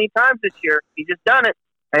down too many times this year. He's just done it.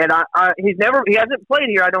 And he hasn't played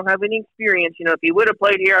here. I don't have any experience. If he would have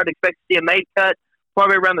played here, I'd expect to see a made cut,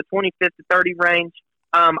 probably around the 25th to 30 range.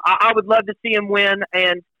 I would love to see him win.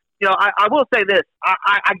 And, I will say this.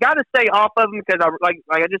 I got to stay off of him because, like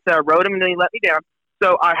I just said, I rode him and then he let me down.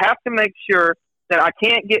 So I have to make sure that I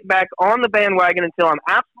can't get back on the bandwagon until I'm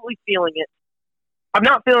absolutely feeling it. I'm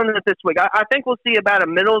not feeling it this week. I think we'll see about a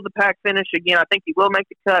middle of the pack finish again. I think he will make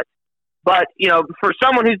the cut. But, for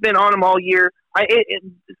someone who's been on him all year,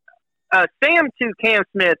 Sam to Cam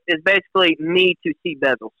Smith is basically me to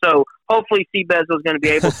C-Bezel. So hopefully C-Bezel is going to be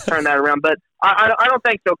able to turn that around. But I don't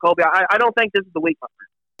think so, Colby. I don't think this is the week, my friend.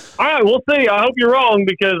 All right, we'll see. I hope you're wrong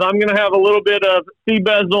because I'm going to have a little bit of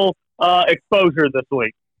C-Bezel exposure this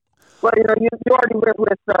week. Well, you already went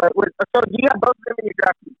with so do you have both of them in your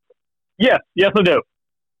draft? Yes, I do.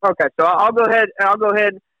 Okay, so I'll go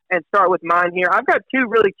ahead and start with mine here. I've got two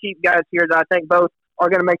really cheap guys here that I think both are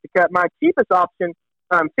going to make the cut. My cheapest option,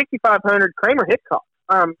 6,500, Kramer Hickok.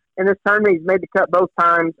 In this tournament, he's made the cut both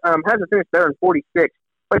times. Hasn't finished better than 46.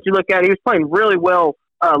 But you look at it, he was playing really well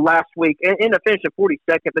last week. In the finish of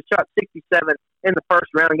 42nd, but shot 67 in the first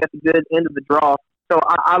round and got the good end of the draw. So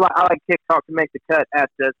I like Hickok to make the cut at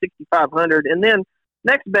 6,500. And then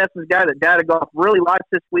next best is a guy that Data Golf really likes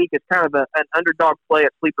this week. It's kind of an underdog play, a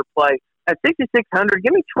sleeper play. At 6,600,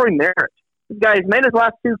 give me Troy Merritt. This guy's made his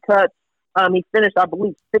last two cuts. He finished, I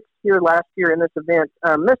believe, sixth here last year in this event.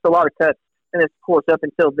 Missed a lot of cuts in this course up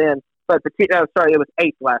until then. But it was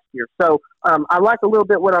eighth last year. So I like a little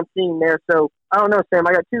bit what I'm seeing there. So I don't know, Sam.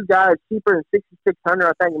 I got two guys cheaper than 6,600.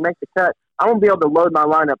 I think can make the cut. I'm gonna be able to load my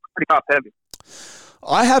lineup pretty top heavy.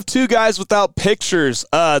 I have two guys without pictures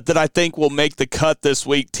that I think will make the cut this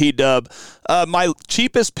week, T-Dub. My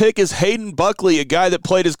cheapest pick is Hayden Buckley, a guy that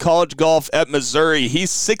played his college golf at Missouri. He's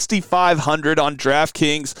 6,500 on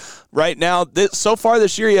DraftKings right now. So far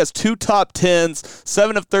this year, he has two top 10s,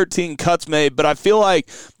 7 of 13 cuts made, but I feel like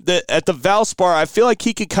that at the Valspar, I feel like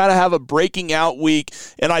he could kind of have a breaking out week,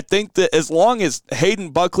 and I think that as long as Hayden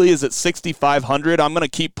Buckley is at 6,500, I'm going to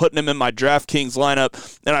keep putting him in my DraftKings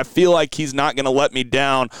lineup, and I feel like he's not going to let me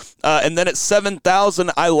down. And then at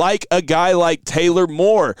 7,000, I like a guy like Taylor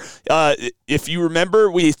Moore. If you remember,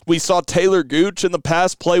 we saw Taylor Gooch in the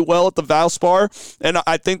past play well at the Valspar, and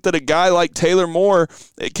I think that a guy like Taylor Moore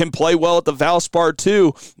can play well at the Valspar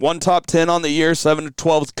too. One top 10 on the year, 7 to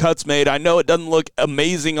 12 cuts made. I know it doesn't look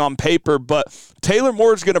amazing on paper, but Taylor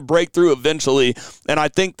Moore is going to break through eventually, and I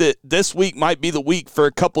think that this week might be the week for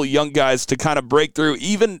a couple young guys to kind of break through,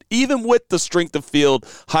 even with the strength of field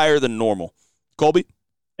higher than normal. Colby?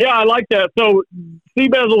 Yeah, I like that. So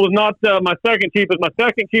C-Bezel was not my second cheapest. My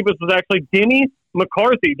second cheapest was actually Denny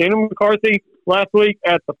McCarthy. Denny McCarthy last week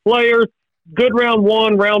at the Players. Good round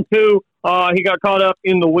one, round two. He got caught up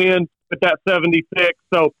in the wind with that 76.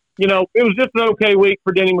 So, it was just an okay week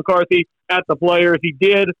for Denny McCarthy at the Players. He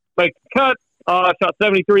did make the cut, shot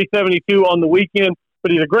 73, 72 on the weekend,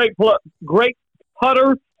 but he's a great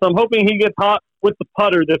putter. So I'm hoping he gets hot with the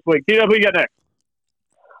putter this week. Who we got next?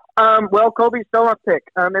 Well, Colby's still my pick.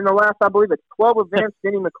 In the last, I believe it's 12 events,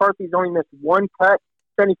 Denny McCarthy's only missed one cut,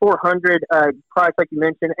 7,400 price, like you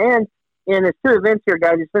mentioned. And in his two events here,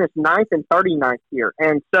 guys, he's finished 9th and 39th here.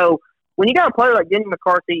 And so when you got a player like Denny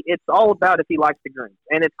McCarthy, it's all about if he likes the greens.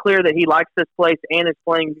 And it's clear that he likes this place and is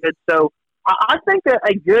playing good. So I think that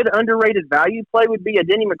a good underrated value play would be a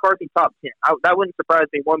Denny McCarthy top 10. That wouldn't surprise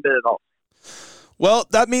me one bit at all. Well,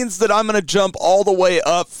 that means that I'm going to jump all the way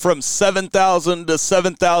up from 7,000 to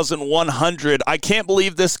 7,100. I can't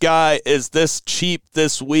believe this guy is this cheap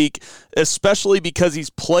this week, especially because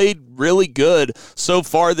he's played really good so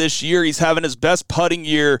far this year. He's having his best putting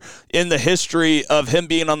year in the history of him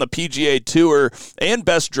being on the PGA Tour, and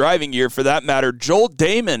best driving year for that matter. Joel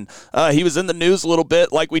Damon, he was in the news a little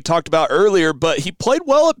bit like we talked about earlier, but he played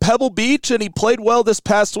well at Pebble Beach, and he played well this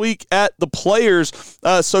past week at the Players.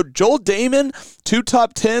 So Joel Damon, 2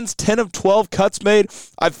 top 10s, 10 of 12 cuts made.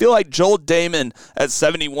 I feel like Joel Damon at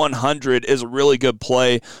 7,100 is a really good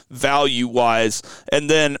play value-wise. And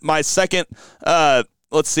then my second,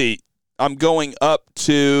 let's see, I'm going up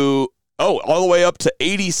to, all the way up to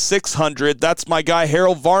 8,600. That's my guy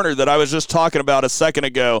Harold Varner that I was just talking about a second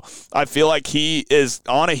ago. I feel like he is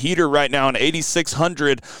on a heater right now in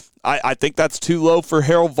 8,600. I think that's too low for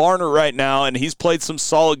Harold Varner right now, and he's played some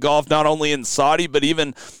solid golf not only in Saudi but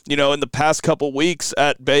even, in the past couple weeks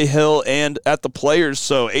at Bay Hill and at the Players.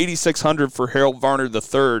 So 8,600 for Harold Varner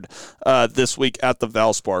III this week at the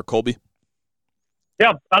Valspar. Colby?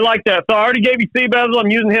 Yeah, I like that. So I already gave you Seabezel. I'm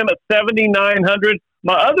using him at 7,900.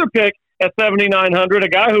 My other pick at 7,900, a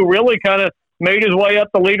guy who really kind of made his way up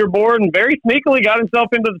the leaderboard and very sneakily got himself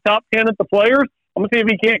into the top 10 at the Players. I'm going to see if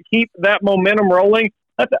he can't keep that momentum rolling.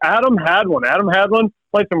 That's Adam Hadwin. Adam Hadwin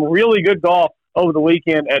played some really good golf over the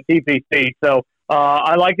weekend at TPC. So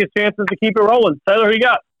I like his chances to keep it rolling. Taylor, who you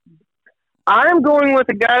got? I'm going with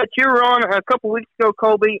a guy that you were on a couple weeks ago,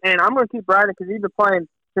 Colby, and I'm going to keep riding because he's been playing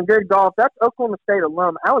some good golf. That's Oklahoma State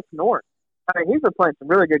alum Alex Norton. I mean, he's been playing some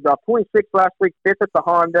really good golf. 26 last week, 5th at the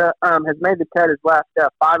Honda, has made the cut his last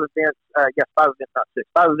 5 events. 5 events, not 6.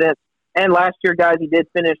 5 events. And last year, guys, he did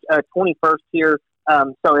finish 21st here.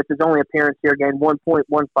 So it's his only appearance here. Gained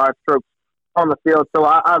 1.15 strokes on the field. So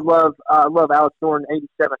I love Alex Norton,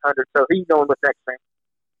 8,700. So he's going with next man.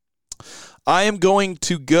 I am going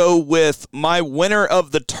to go with my winner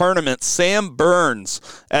of the tournament, Sam Burns,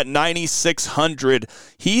 at 9,600.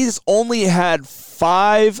 He's only had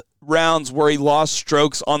 5 rounds where he lost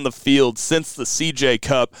strokes on the field since the CJ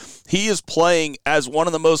Cup. He is playing as one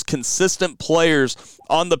of the most consistent players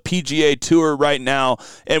on the PGA Tour right now.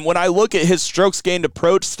 And when I look at his strokes gained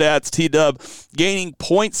approach stats, T-Dub, gaining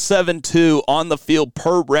 0.72 on the field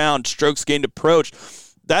per round strokes gained approach,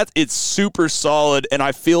 it's super solid, and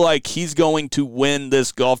I feel like he's going to win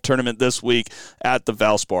this golf tournament this week at the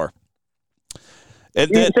Valspar. And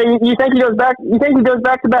then, so you think he goes back? You think he goes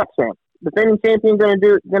back to back, Sam? Defending champion going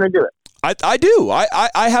to do it. I do.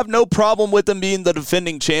 I have no problem with him being the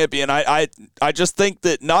defending champion. I just think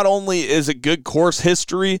that not only is it good course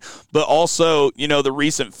history, but also, the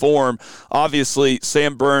recent form. Obviously,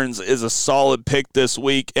 Sam Burns is a solid pick this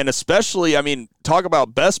week, and especially, talk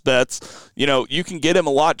about best bets. You can get him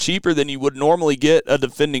a lot cheaper than you would normally get a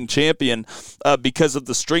defending champion because of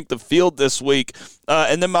the strength of field this week.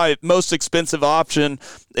 And then my most expensive option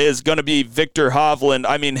is going to be Victor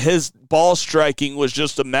Hovland. His ball striking was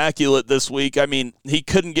just immaculate this week. He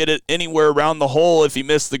couldn't get it anywhere around the hole if he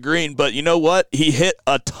missed the green. But you know what? He hit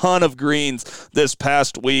a ton of greens this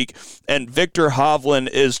past week. And Victor Hovland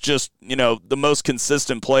is just, the most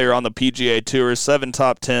consistent player on the PGA Tour. 7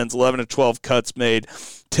 top 10s, 11 to 12 cuts made,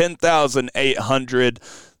 10,800.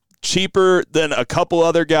 Cheaper than a couple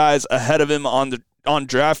other guys ahead of him on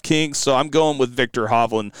DraftKings, so I'm going with Victor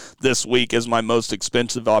Hovland this week as my most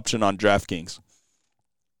expensive option on DraftKings.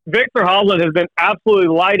 Victor Hovland has been absolutely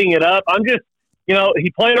lighting it up. I'm just,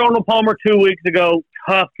 he played Arnold Palmer 2 weeks ago,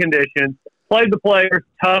 tough conditions. Played the Players,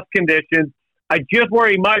 tough conditions. I just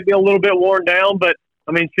worry he might be a little bit worn down, but,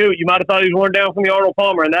 you might have thought he was worn down from the Arnold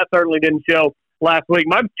Palmer, and that certainly didn't show last week.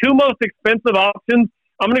 My 2 most expensive options,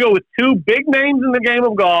 I'm going to go with 2 big names in the game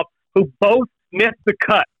of golf who both missed the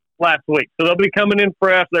cut last week. So they'll be coming in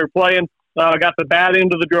fresh. They're playing, got the bad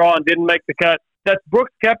end of the draw and didn't make the cut. That's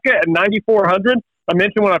Brooks Koepka at 9,400. I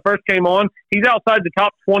mentioned when I first came on, he's outside the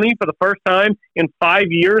top 20 for the first time in 5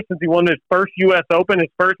 years since he won his first U.S. Open, his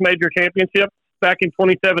first major championship back in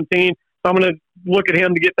 2017. So I'm going to look at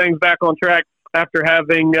him to get things back on track after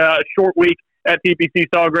having a short week at TPC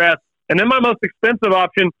Sawgrass. And then my most expensive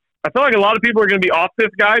option, I feel like a lot of people are going to be off this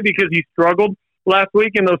guy because he struggled last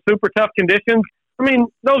week in those super tough conditions.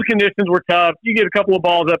 Those conditions were tough. You get a couple of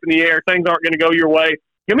balls up in the air, things aren't going to go your way.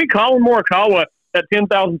 Give me Colin Morikawa at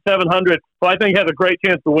 10,700, who I think has a great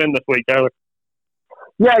chance to win this week, Tyler.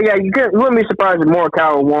 Yeah, you wouldn't be surprised if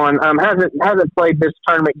Morikawa won. Hasn't played this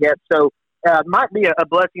tournament yet, so might be a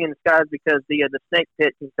blessing in disguise because the snake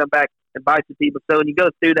pit can come back and bite the people. So when you go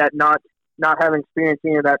through that, not having experienced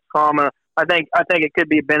any of that trauma, I think it could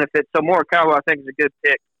be a benefit. So Morikawa, I think, is a good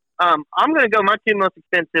pick. I'm going to go my 2 most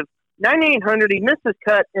expensive. 9,800. He missed his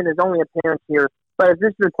cut in his only appearance here, but has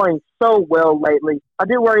just been playing so well lately. I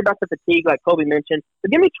do worry about the fatigue, like Colby mentioned. But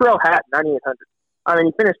give me Terrell Hatton, 9,800.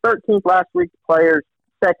 He finished 13th last week at Players,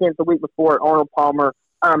 2nd the week before at Arnold Palmer.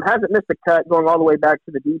 Hasn't missed a cut going all the way back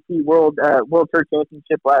to the DP World Tour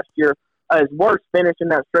Championship last year. His worst finish in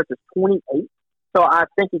that stretch is 28. So I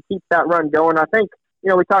think he keeps that run going. I think,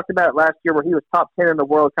 we talked about it last year where he was top 10 in the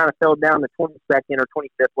world, kind of fell down to 22nd or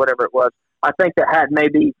 25th, whatever it was. I think that Hatton may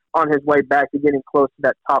be on his way back to getting close to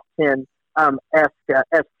that top 10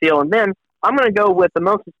 S field. And then I'm going to go with the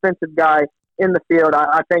most expensive guy in the field.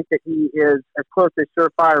 I think that he is as close to a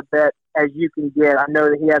surefire bet as you can get. I know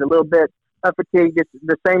that he had a little bit of fatigue, just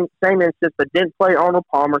the same instance, but didn't play Arnold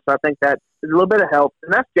Palmer, so I think that is a little bit of help.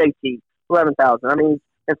 And that's JT, 11,000.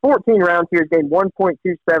 In 14 rounds here, he's gained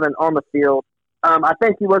 1.27 on the field. I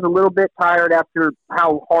think he was a little bit tired after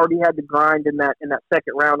how hard he had to grind in that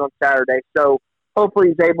second round on Saturday. So hopefully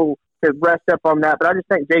he's able to rest up on that. But I just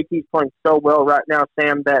think JT's playing so well right now,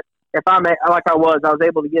 Sam, that if I was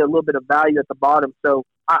able to get a little bit of value at the bottom. So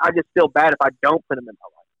I just feel bad if I don't put him in my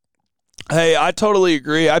lineup. Hey, I totally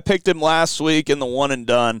agree. I picked him last week in the one and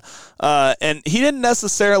done, and he didn't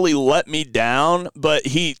necessarily let me down, but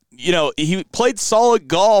he played solid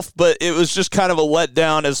golf, but it was just kind of a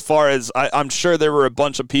letdown as far as I'm sure there were a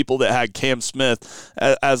bunch of people that had Cam Smith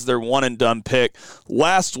as their one and done pick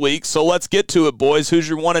last week. So let's get to it, boys. Who's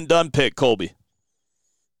your one and done pick, Colby?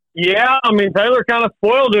 Yeah, I mean, Taylor kind of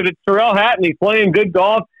spoiled it. It's Tyrrell Hatton. He's playing good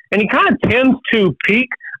golf, and he kind of tends to peak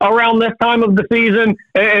around this time of the season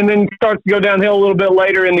and then starts to go downhill a little bit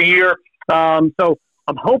later in the year. So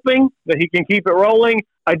I'm hoping that he can keep it rolling.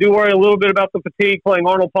 I do worry a little bit about the fatigue playing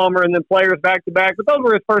Arnold Palmer and then Players back-to-back, but those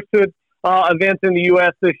were his first two events in the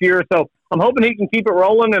U.S. this year. So I'm hoping he can keep it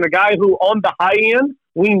rolling, and a guy who on the high end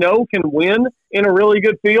we know can win in a really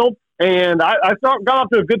good field. And I got off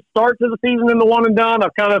to a good start to the season in the one and done.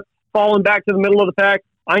 I've kind of fallen back to the middle of the pack.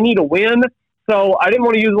 I need a win. So I didn't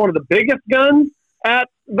want to use one of the biggest guns at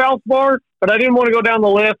Valspar, but I didn't want to go down the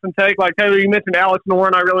list and take, like Taylor, you mentioned Alex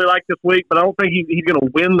Noren I really like this week, but I don't think he's going to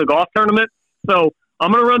win the golf tournament. So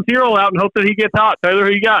I'm going to run Tyrrell out and hope that he gets hot. Taylor,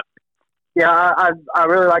 who you got? Yeah, I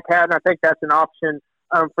really like Hatton. I think that's an option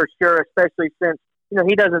for sure, especially since,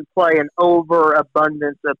 he doesn't play an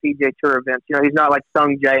overabundance of PGA Tour events. He's not like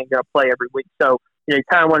Sung Jae and going to play every week. So, you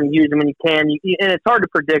kind of want to use him when you can. And it's hard to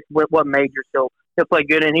predict what majors he'll play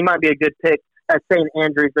good in. He might be a good pick at St.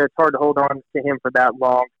 Andrews, but it's hard to hold on to him for that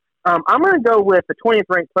long. I'm going to go with the 20th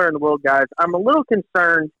ranked player in the world, guys. I'm a little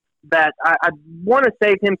concerned that I want to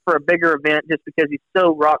save him for a bigger event just because he's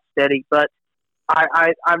so rock steady. But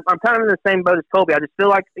I'm kind of in the same boat as Colby. I just feel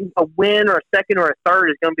like a win or a second or a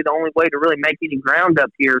third is going to be the only way to really make any ground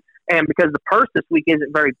up here. And because the purse this week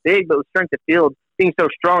isn't very big, but with strength of field being so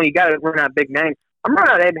strong, you got to run out big names. I'm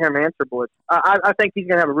running out Abraham Answer, boys. I think he's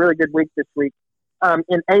going to have a really good week this week.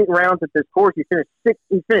 In 8 rounds at this course, he finished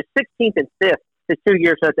 16th and 5th his 2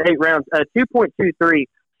 years, so that's 8 rounds. 2.23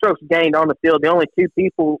 strokes gained on the field. The only two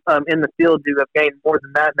people in the field who have gained more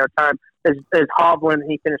than that in their time is Hovland.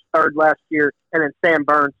 He finished 3rd last year, and then Sam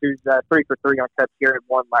Burns, who's 3 for 3 on cuts here and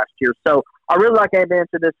 1 last year. So I really like Abe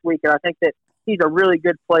Answer this week, and I think that he's a really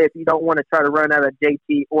good play if you don't want to try to run out of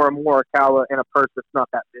JT or a Morikawa in a purse that's not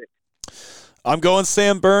that big. I'm going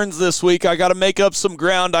Sam Burns this week. I got to make up some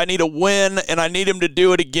ground. I need a win, and I need him to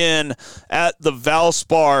do it again at the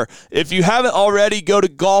Valspar. If you haven't already, go to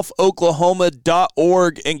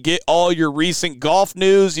golfoklahoma.org and get all your recent golf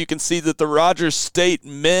news. You can see that the Rogers State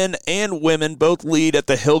men and women both lead at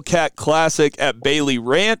the Hillcat Classic at Bailey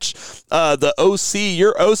Ranch. The OC,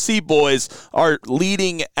 your OC boys, are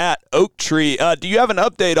leading at Oak Tree. Do you have an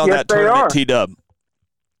update on that tournament, T-Dub?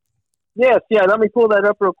 Yes, yeah. Let me pull that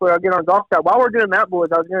up real quick. I'll get on Golf Scout. While we're doing that, boys,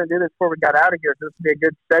 I was going to do this before we got out of here, so this would be a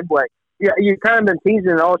good segue. Yeah, you've kind of been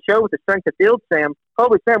teasing it all show with the strength of field, Sam.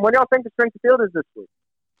 Colby, Sam, what do y'all think the strength of field is this week?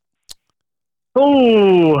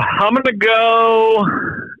 Ooh, I'm going to go.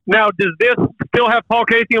 Now, does this still have Paul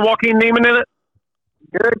Casey and Joaquin Neiman in it?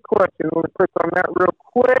 Good question. Let me click on that real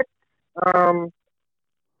quick.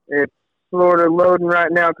 It's sort of loading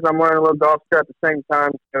right now because I'm running a little Golf Scout at the same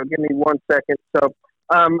time. So give me 1 second. So.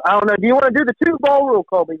 I don't know. Do you want to do the 2-ball rule,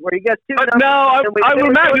 Colby, where you get 2? No, I would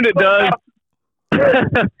imagine it does.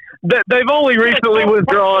 They've only recently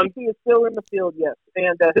withdrawn. He is still in the field, yes.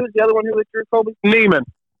 And who's the other one who withdrew, Colby? Neiman.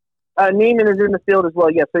 Neiman is in the field as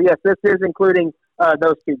well, yes. So, yes, this is including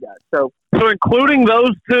those two guys. So including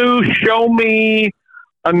those two, show me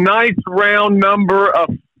a nice round number of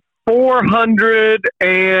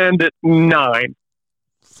 409.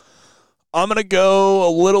 I'm going to go a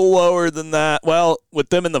little lower than that. Well, with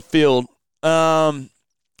them in the field.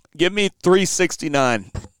 Give me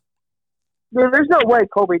 369. There's no way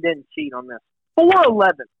Colby didn't cheat on this.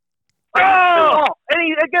 411. Oh! And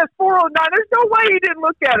he against 409. There's no way he didn't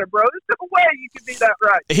look at it, bro. There's no way you can be that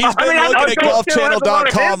right. He's been looking at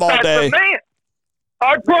golfchannel.com all day.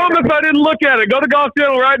 I promise I didn't look at it. Go to Golf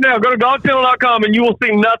Channel right now. Go to golfchannel.com and you will see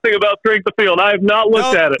nothing about strength of field. I have not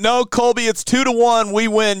looked at it. No, Colby, it's 2-1. We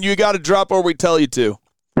win. You got to drop where we tell you to.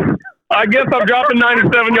 I guess I'm dropping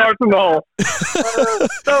 97 yards from the hole.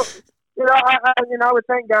 I would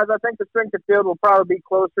think, guys, I think the strength of field will probably be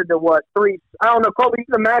closer to what, 3? I don't know, Colby,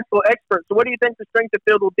 you're the Maxwell expert. So what do you think the strength of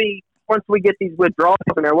field will be once we get these withdrawals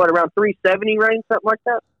in there? What, around 370 range, something like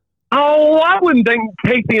that? Oh, I wouldn't think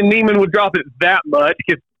Casey and Neiman would drop it that much.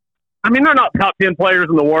 Cause, I mean, they're not top 10 players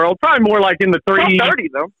in the world. Probably more like in the 330,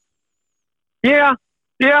 though. Yeah.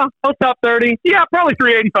 Yeah, I was top 30. Yeah, probably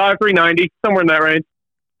 385, 390, somewhere in that range.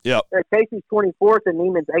 Yep. Casey's 24th and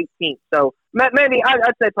Neiman's 18th. So maybe I'd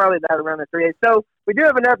say probably that around the 3.8. So we do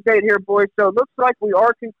have an update here, boys. So it looks like we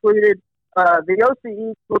are concluded. The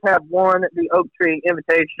OCE will have won the Oak Tree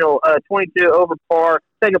Invitational, 22 over par.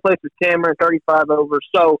 Second place was Cameron, 35 over.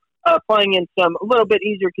 So playing in some a little bit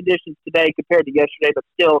easier conditions today compared to yesterday, but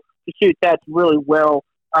still to shoot that's really well.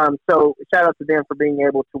 So shout out to them for being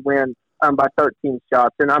able to win by 13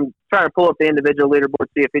 shots. And I'm trying to pull up the individual leaderboard,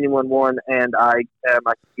 see if anyone won, and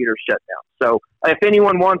my computer shut down. So if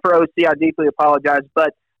anyone won for OC, I deeply apologize.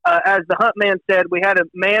 But as the Hunt Man said, we had a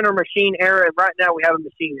man or machine error, and right now we have a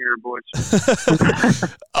machine error,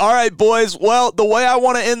 boys. All right, boys. Well, the way I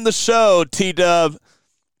want to end the show, T-Dub,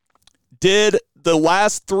 did the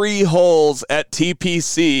last 3 holes at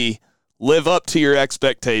TPC live up to your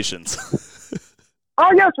expectations? Oh,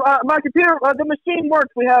 yes. My computer, the machine works.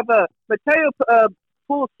 We have Matteo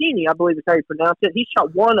Pulcini, I believe is how you pronounce it. He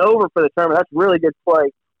shot 1 over for the tournament. That's really good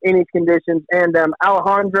play in these conditions. And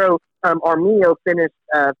Alejandro Armillo finished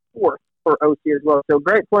 4th for OC as well. So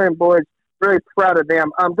great playing, boys. Really proud of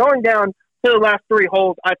them. Going down to the last 3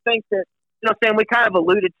 holes, I think that, Sam, we kind of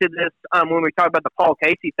alluded to this when we talked about the Paul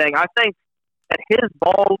Casey thing. I think that his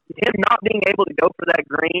ball, him not being able to go for that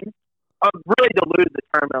green, really diluted the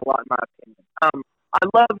tournament a lot, in my opinion. I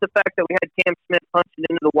love the fact that we had Cam Smith punching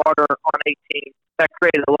into the water on 18. That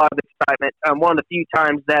created a lot of excitement. One of the few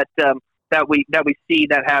times that we see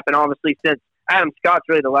that happen. Obviously, since Adam Scott's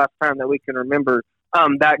really the last time that we can remember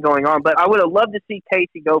that going on. But I would have loved to see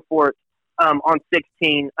Casey go for it on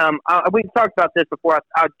 16. We talked about this before.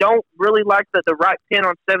 I don't really like the right pin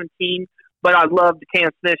on 17, but I loved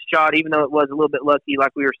Cam Smith's shot, even though it was a little bit lucky,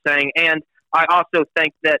 like we were saying. And I also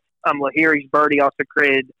think that Lahiri's birdie also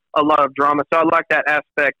created a lot of drama. So I like that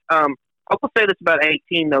aspect. I will say this about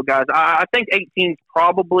 18, though, guys. I think 18 is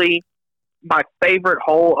probably my favorite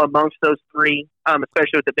hole amongst those 3, especially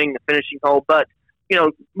with it being the finishing hole. But,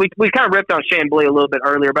 we kind of ripped on Chambly a little bit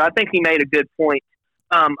earlier, but I think he made a good point.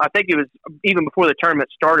 I think it was even before the tournament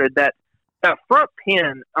started that front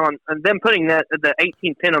pin and them putting the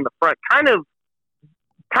 18 pin on the front kind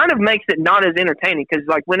of makes it not as entertaining because,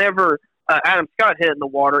 like, whenever Adam Scott hit in the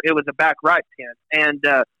water, it was a back right pin.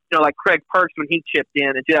 And, like Craig Perks when he chipped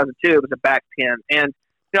in 2002, it was a back pin. And,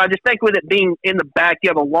 I just think with it being in the back, you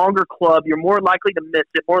have a longer club. You're more likely to miss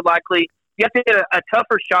it, more likely. You have to get a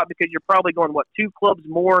tougher shot because you're probably going, 2 clubs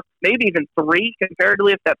more, maybe even 3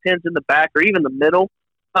 comparatively if that pin's in the back or even the middle.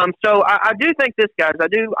 So I do think this, guys. I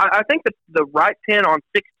think that the right pin on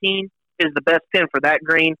 16 is the best pin for that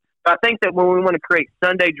green. But I think that when we want to create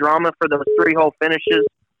Sunday drama for those 3-hole finishes,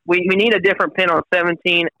 we need a different pin on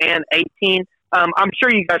 17 and 18. I'm sure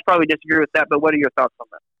you guys probably disagree with that, but what are your thoughts on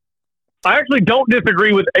that? I actually don't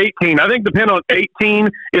disagree with 18. I think the pin on 18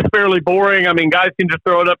 is fairly boring. I mean, guys can just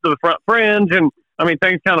throw it up to the front fringe, and,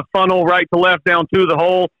 things kind of funnel right to left down to the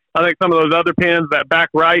hole. I think some of those other pins, that back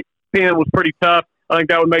right pin was pretty tough. I think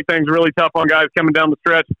that would make things really tough on guys coming down the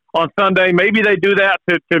stretch on Sunday. Maybe they do that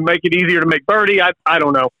to make it easier to make birdie. I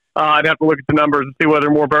don't know. I'd have to look at the numbers and see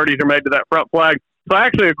whether more birdies are made to that front flag. So I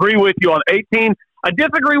actually agree with you on 18. I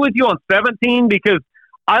disagree with you on 17 because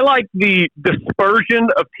I like the dispersion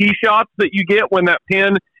of tee shots that you get when that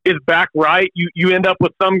pin is back right. You end up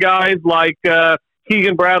with some guys like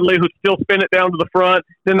Keegan Bradley who still spin it down to the front.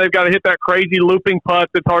 Then they've got to hit that crazy looping putt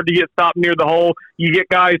that's hard to get stopped near the hole. You get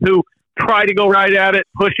guys who try to go right at it,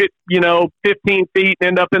 push it, 15 feet, and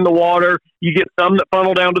end up in the water. You get some that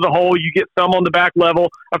funnel down to the hole. You get some on the back level.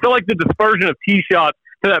 I feel like the dispersion of tee shots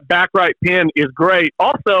to that back right pin is great.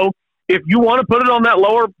 Also, if you want to put it on that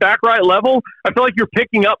lower back right level, I feel like you're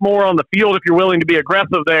picking up more on the field if you're willing to be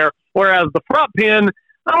aggressive there. Whereas the front pin,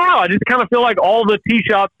 I don't know, I just kind of feel like all the tee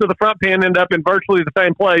shots to the front pin end up in virtually the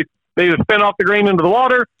same place. They either spin off the green into the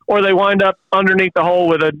water or they wind up underneath the hole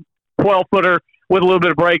with a 12-footer with a little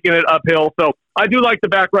bit of break in it uphill. So I do like the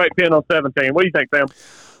back right pin on 17. What do you think, Sam?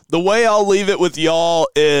 The way I'll leave it with y'all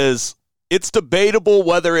is it's debatable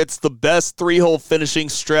whether it's the best 3-hole finishing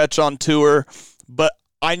stretch on tour, but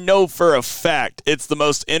I know for a fact it's the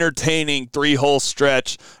most entertaining 3-hole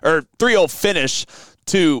stretch or 3-hole finish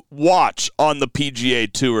to watch on the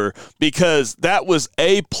PGA Tour because that was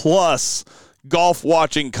A+ golf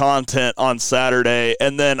watching content on Saturday,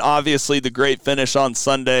 and then obviously the great finish on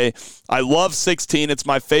Sunday. I love 16. It's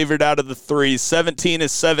my favorite out of the 3. 17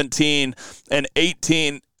 is 17, and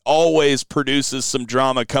 18 always produces some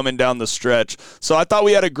drama coming down the stretch. So I thought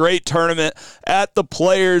we had a great tournament at the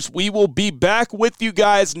Players. We will be back with you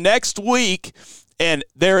guys next week, and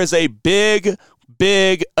there is a big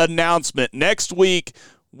announcement. Next week,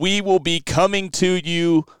 we will be coming to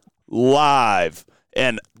you live.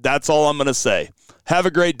 And that's all I'm going to say. Have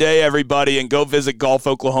a great day, everybody, and go visit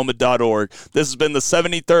golfoklahoma.org. This has been the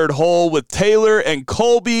 73rd Hole with Taylor and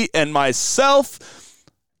Colby and myself.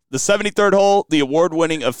 The 73rd Hole, the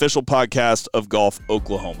award-winning official podcast of Golf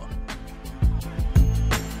Oklahoma.